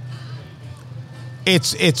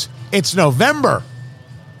 It's November.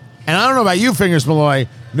 And I don't know about you, Fingers Malloy,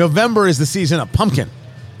 November is the season of pumpkin.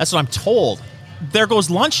 That's what I'm told. There goes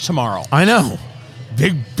lunch tomorrow. I know.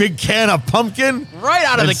 Big can of pumpkin. Right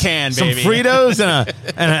out of the can, baby. Some Fritos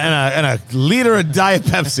and a liter of Diet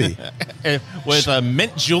Pepsi. With a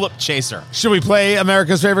mint julep chaser. Should we play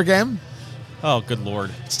America's favorite game? Oh, good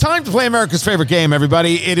Lord. It's time to play America's favorite game,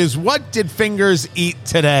 everybody. It is What Did Fingers Eat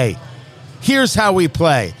Today? Here's how we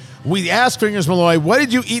play. We ask Fingers Malloy, what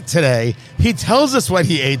did you eat today? He tells us what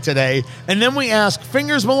he ate today. And then we ask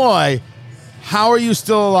Fingers Malloy, how are you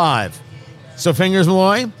still alive? So Fingers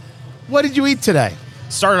Malloy, what did you eat today?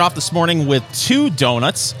 Started off this morning with 2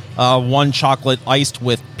 donuts. One chocolate iced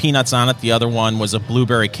with peanuts on it. The other one was a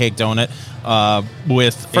blueberry cake donut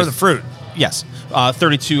For the fruit. Yes.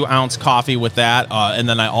 32-ounce coffee with that. And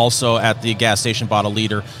then I also, at the gas station, bought a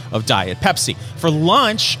liter of Diet Pepsi. For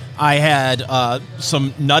lunch, I had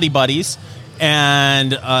some Nutty Buddies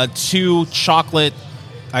and 2 chocolate,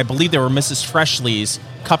 I believe they were Mrs. Freshley's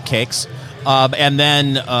cupcakes. And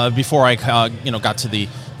then before I got to the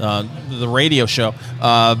radio show,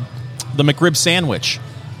 the McRib sandwich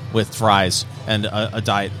with fries and a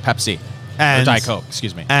Diet Pepsi. Or Diet Coke,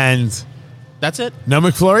 excuse me. And that's it. No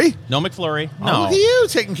McFlurry? No McFlurry. Oh, No. look at you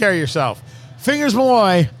taking care of yourself. Fingers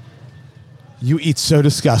Malloy, you eat so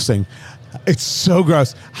disgusting. It's so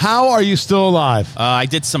gross. How are you still alive? I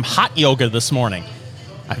did some hot yoga this morning.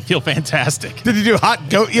 I feel fantastic. Did you do hot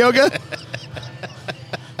goat yoga?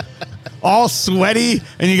 All sweaty,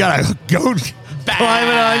 and you got a goat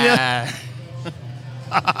climbing on you?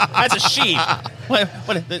 That's a sheep.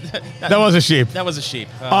 That was a sheep. That was a sheep.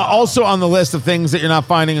 Also on the list of things that you're not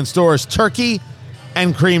finding in stores, turkey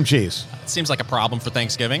and cream cheese. Seems like a problem for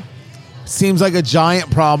Thanksgiving. Seems like a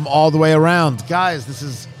giant problem all the way around. Guys,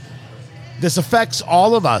 this affects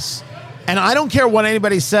all of us. And I don't care what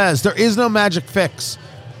anybody says. There is no magic fix.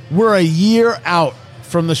 We're a year out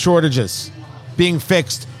from the shortages being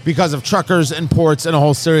fixed because of truckers and ports and a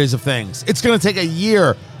whole series of things. It's going to take a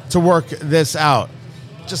year to work this out.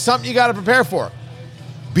 Just something you got to prepare for.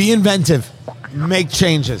 Be inventive. Make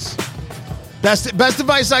changes. Best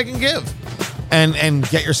advice I can give. and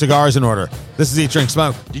get your cigars in order. This is Eat, Drink,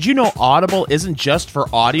 Smoke. Did you know Audible isn't just for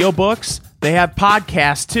audiobooks? They have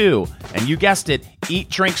podcasts too. And you guessed it, Eat,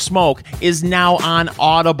 Drink, Smoke is now on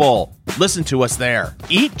Audible. Listen to us there.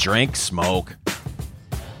 Eat, Drink, Smoke.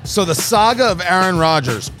 So the saga of Aaron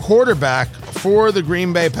Rodgers, quarterback for the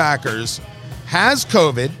Green Bay Packers, has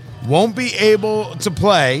COVID, won't be able to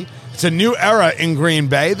play. It's a new era in Green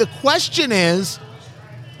Bay. The question is,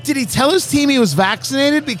 did he tell his team he was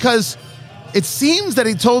vaccinated? Because it seems that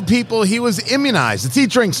he told people he was immunized. It's Eat,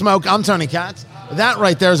 Drink, Smoke. I'm Tony Katz. That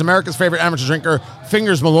right there is America's favorite amateur drinker,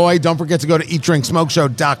 Fingers Malloy. Don't forget to go to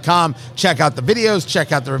eatdrinksmokeshow.com. Check out the videos,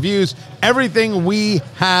 check out the reviews, everything we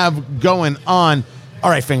have going on. All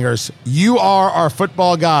right, Fingers, you are our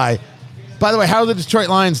football guy. By the way, how are the Detroit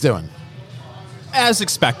Lions doing? As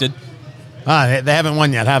expected. They haven't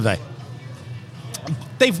won yet, have they?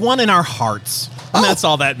 They've won in our hearts, and that's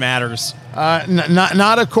all that matters.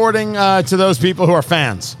 Not according to those people who are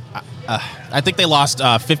fans. I think they lost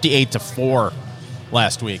 58-4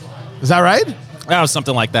 last week. Is that right? That was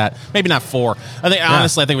something like that. Maybe not 4.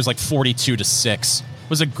 Honestly, I think it was like 42-6. It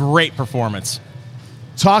was a great performance.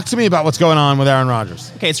 Talk to me about what's going on with Aaron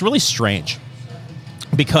Rodgers. Okay, it's really strange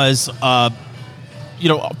because,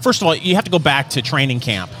 first of all, you have to go back to training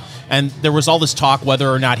camp. And there was all this talk whether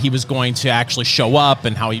or not he was going to actually show up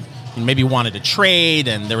and how he maybe wanted to trade.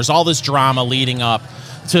 And there was all this drama leading up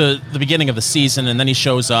to the beginning of the season. And then he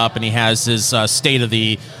shows up and he has his state of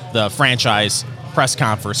the franchise press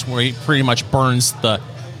conference where he pretty much burns the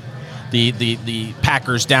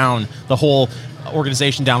Packers down, the whole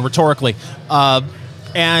organization down rhetorically.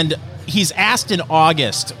 And he's asked in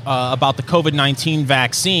August about the COVID-19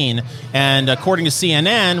 vaccine, and according to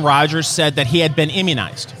CNN, Rodgers said that he had been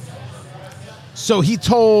immunized. So he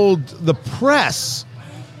told the press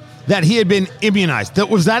that he had been immunized.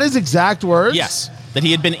 Was that his exact words? Yes, that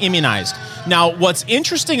he had been immunized. Now, what's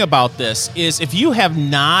interesting about this is if you have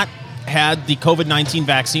not had the COVID-19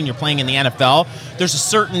 vaccine, you're playing in the NFL,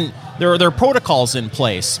 there are protocols in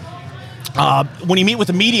place. When you meet with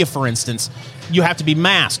the media, for instance, you have to be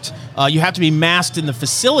masked. You have to be masked in the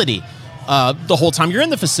facility the whole time you're in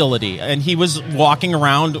the facility. And he was walking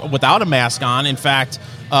around without a mask on. In fact,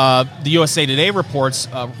 the USA Today reports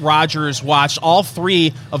Rodgers watched all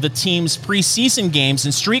 3 of the team's preseason games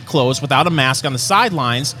in street clothes without a mask on the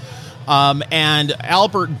sidelines. And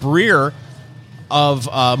Albert Breer of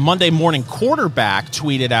Monday Morning Quarterback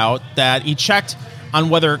tweeted out that he checked on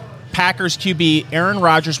whether Packers QB Aaron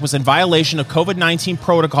Rodgers was in violation of COVID-19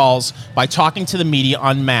 protocols by talking to the media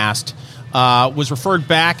unmasked, was referred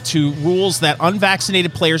back to rules that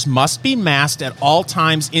unvaccinated players must be masked at all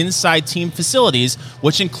times inside team facilities,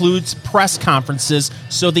 which includes press conferences,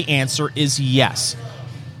 so the answer is yes.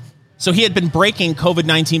 So he had been breaking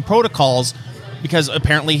COVID-19 protocols because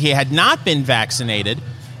apparently he had not been vaccinated.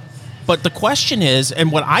 But the question is,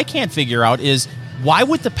 and what I can't figure out is, why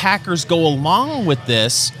would the Packers go along with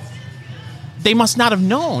this? They must not have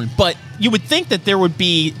known, but you would think that there would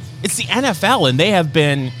be, it's the NFL, and they have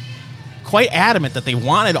been quite adamant that they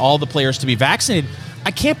wanted all the players to be vaccinated.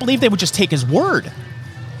 I can't believe they would just take his word.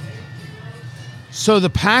 So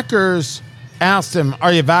the Packers asked him,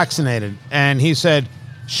 are you vaccinated? And he said,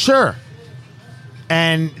 sure.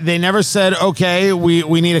 And they never said, okay,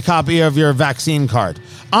 we need a copy of your vaccine card.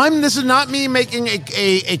 This is not me making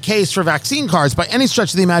a case for vaccine cards by any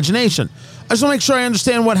stretch of the imagination. I just want to make sure I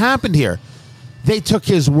understand what happened here. They took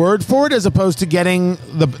his word for it as opposed to getting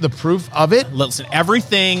the proof of it? Listen,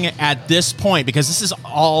 everything at this point, because this is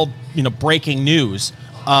all breaking news,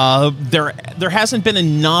 there hasn't been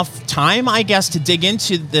enough time, I guess, to dig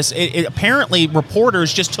into this. Apparently,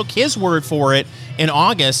 reporters just took his word for it in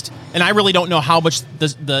August, and I really don't know how much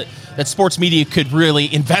that sports media could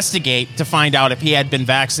really investigate to find out if he had been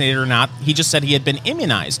vaccinated or not. He just said he had been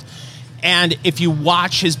immunized. And if you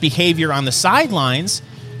watch his behavior on the sidelines,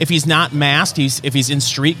 if he's not masked, if he's in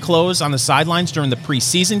street clothes on the sidelines during the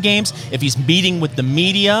preseason games, if he's meeting with the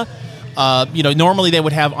media, normally they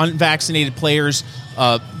would have unvaccinated players,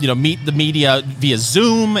 meet the media via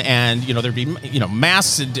Zoom, and there'd be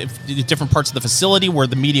masks in different parts of the facility where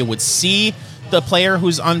the media would see the player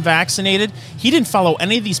who's unvaccinated. He didn't follow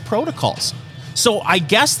any of these protocols. So I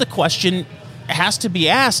guess the question has to be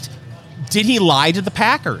asked, did he lie to the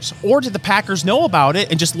Packers? Or did the Packers know about it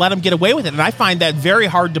and just let him get away with it? And I find that very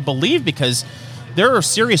hard to believe because there are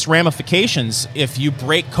serious ramifications if you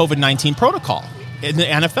break COVID-19 protocol in the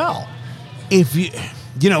NFL.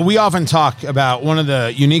 We often talk about one of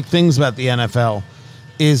the unique things about the NFL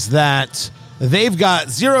is that they've got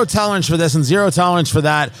zero tolerance for this and zero tolerance for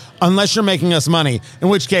that unless you're making us money, in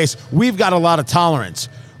which case we've got a lot of tolerance.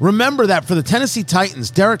 Remember that for the Tennessee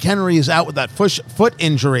Titans, Derrick Henry is out with that foot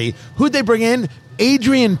injury. Who'd they bring in?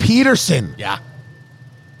 Adrian Peterson. Yeah.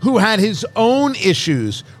 Who had his own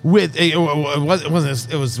issues with it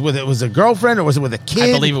was a girlfriend or was it with a kid?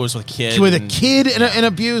 I believe it was with a kid. With a kid and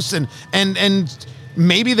abuse and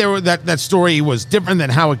maybe that story was different than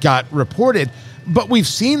how it got reported. But we've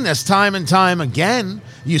seen this time and time again.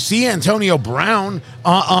 You see Antonio Brown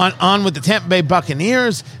on with the Tampa Bay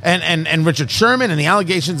Buccaneers and Richard Sherman and the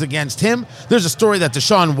allegations against him. There's a story that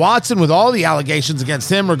Deshaun Watson, with all the allegations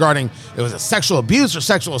against him regarding it was a sexual abuse or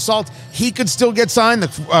sexual assault, he could still get signed.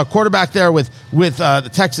 The quarterback there with the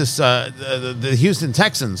Texas, the Houston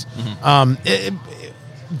Texans.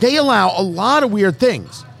 Mm-hmm. They allow a lot of weird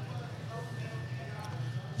things.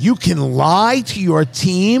 You can lie to your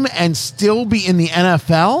team and still be in the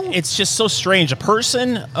NFL? It's just so strange. A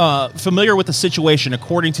person familiar with the situation,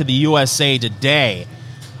 according to the USA Today,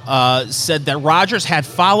 said that Rodgers had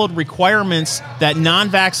followed requirements that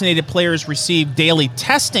non-vaccinated players receive daily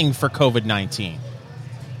testing for COVID-19.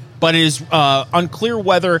 But it is unclear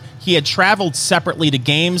whether he had traveled separately to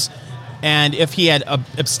games and if he had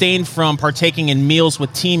abstained from partaking in meals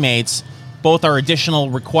with teammates. Both are additional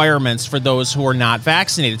requirements for those who are not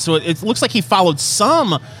vaccinated. So it looks like he followed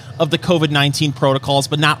some of the COVID-19 protocols,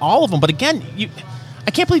 but not all of them. But again, I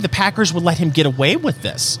can't believe the Packers would let him get away with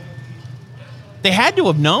this. They had to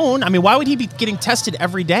have known. I mean, why would he be getting tested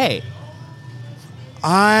every day?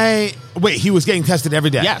 He was getting tested every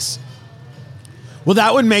day? Yes. Well,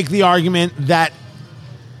 that would make the argument that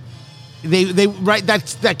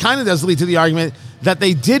that kind of does lead to the argument that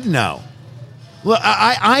they did know. Look,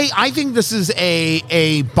 I think this is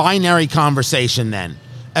a binary conversation then,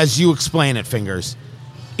 as you explain it, Fingers.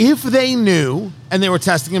 If they knew and they were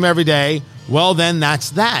testing him every day, well, then that's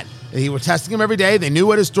that. They were testing him every day. They knew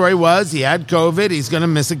what his story was. He had COVID. He's going to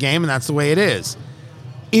miss a game, and that's the way it is.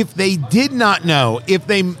 If they did not know, if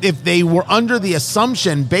they were under the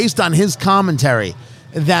assumption based on his commentary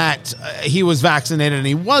that he was vaccinated and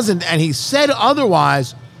he wasn't, and he said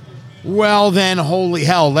otherwise, well, then, holy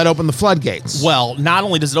hell, let open the floodgates. Well, not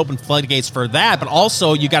only does it open floodgates for that, but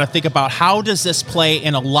also you got to think about how does this play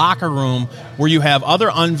in a locker room where you have other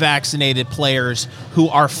unvaccinated players who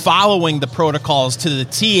are following the protocols to the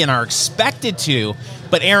T and are expected to,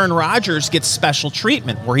 but Aaron Rodgers gets special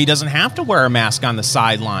treatment where he doesn't have to wear a mask on the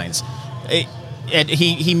sidelines.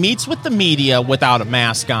 He meets with the media without a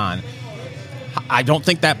mask on. I don't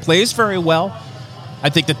think that plays very well. I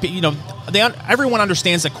think that, everyone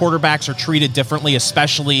understands that quarterbacks are treated differently,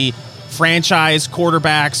 especially franchise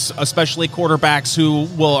quarterbacks, especially quarterbacks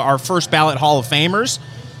who are first ballot Hall of Famers.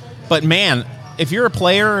 But man, if you're a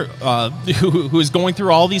player who is going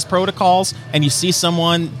through all these protocols and you see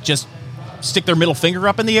someone just stick their middle finger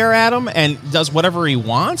up in the air at him and does whatever he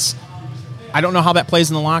wants, I don't know how that plays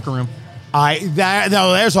in the locker room.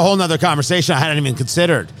 There's a whole nother conversation I hadn't even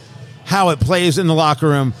considered, how it plays in the locker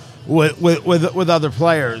room with other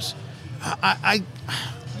players.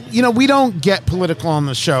 We don't get political on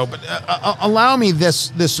the show, but allow me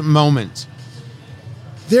this moment.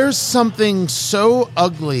 There's something so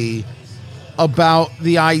ugly about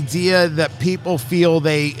the idea that people feel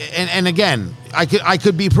and again, I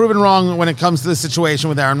could be proven wrong when it comes to the situation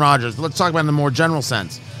with Aaron Rodgers. Let's talk about it in a more general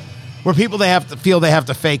sense, where people they have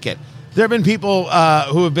to fake it. There have been people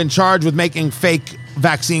who have been charged with making fake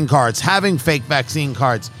vaccine cards, having fake vaccine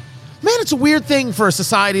cards. Man, it's a weird thing for a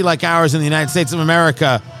society like ours in the United States of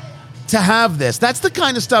America to have this. That's the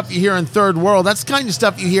kind of stuff you hear in third world. That's the kind of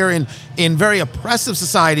stuff you hear in very oppressive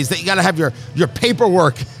societies, that you got to have your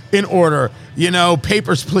paperwork in order,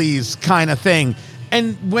 papers please kind of thing.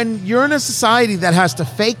 And when you're in a society that has to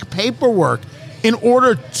fake paperwork in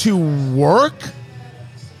order to work,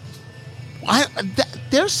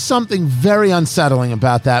 there's something very unsettling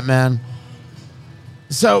about that, man.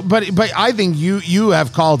 So, but I think you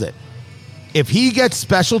have called it. If he gets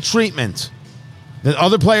special treatment that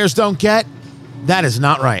other players don't get, that is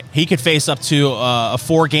not right. He could face up to a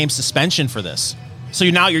 4-game suspension for this. So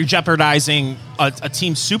you're jeopardizing a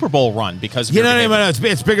team's Super Bowl run because of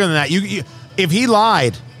it's bigger than that. You if he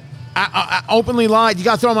lied, openly lied, you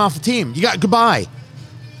got to throw him off the team. You got goodbye.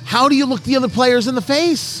 How do you look the other players in the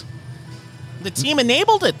face? The team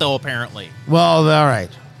enabled it, though, apparently. Well, all right.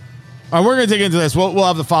 All right, we're going to dig into this. We'll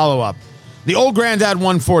have the follow-up. The Old Granddad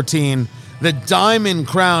 114, the Diamond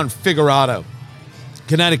Crown Figurado,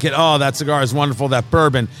 Connecticut. Oh, that cigar is wonderful. That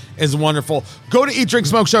bourbon is wonderful. Go to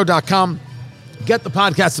eatdrinksmokeshow.com. Get the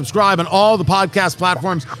podcast, subscribe on all the podcast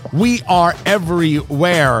platforms. We are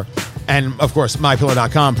everywhere. And, of course,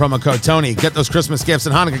 MyPillow.com, promo code Tony. Get those Christmas gifts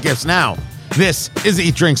and Hanukkah gifts now. This is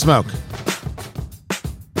Eat, Drink, Smoke.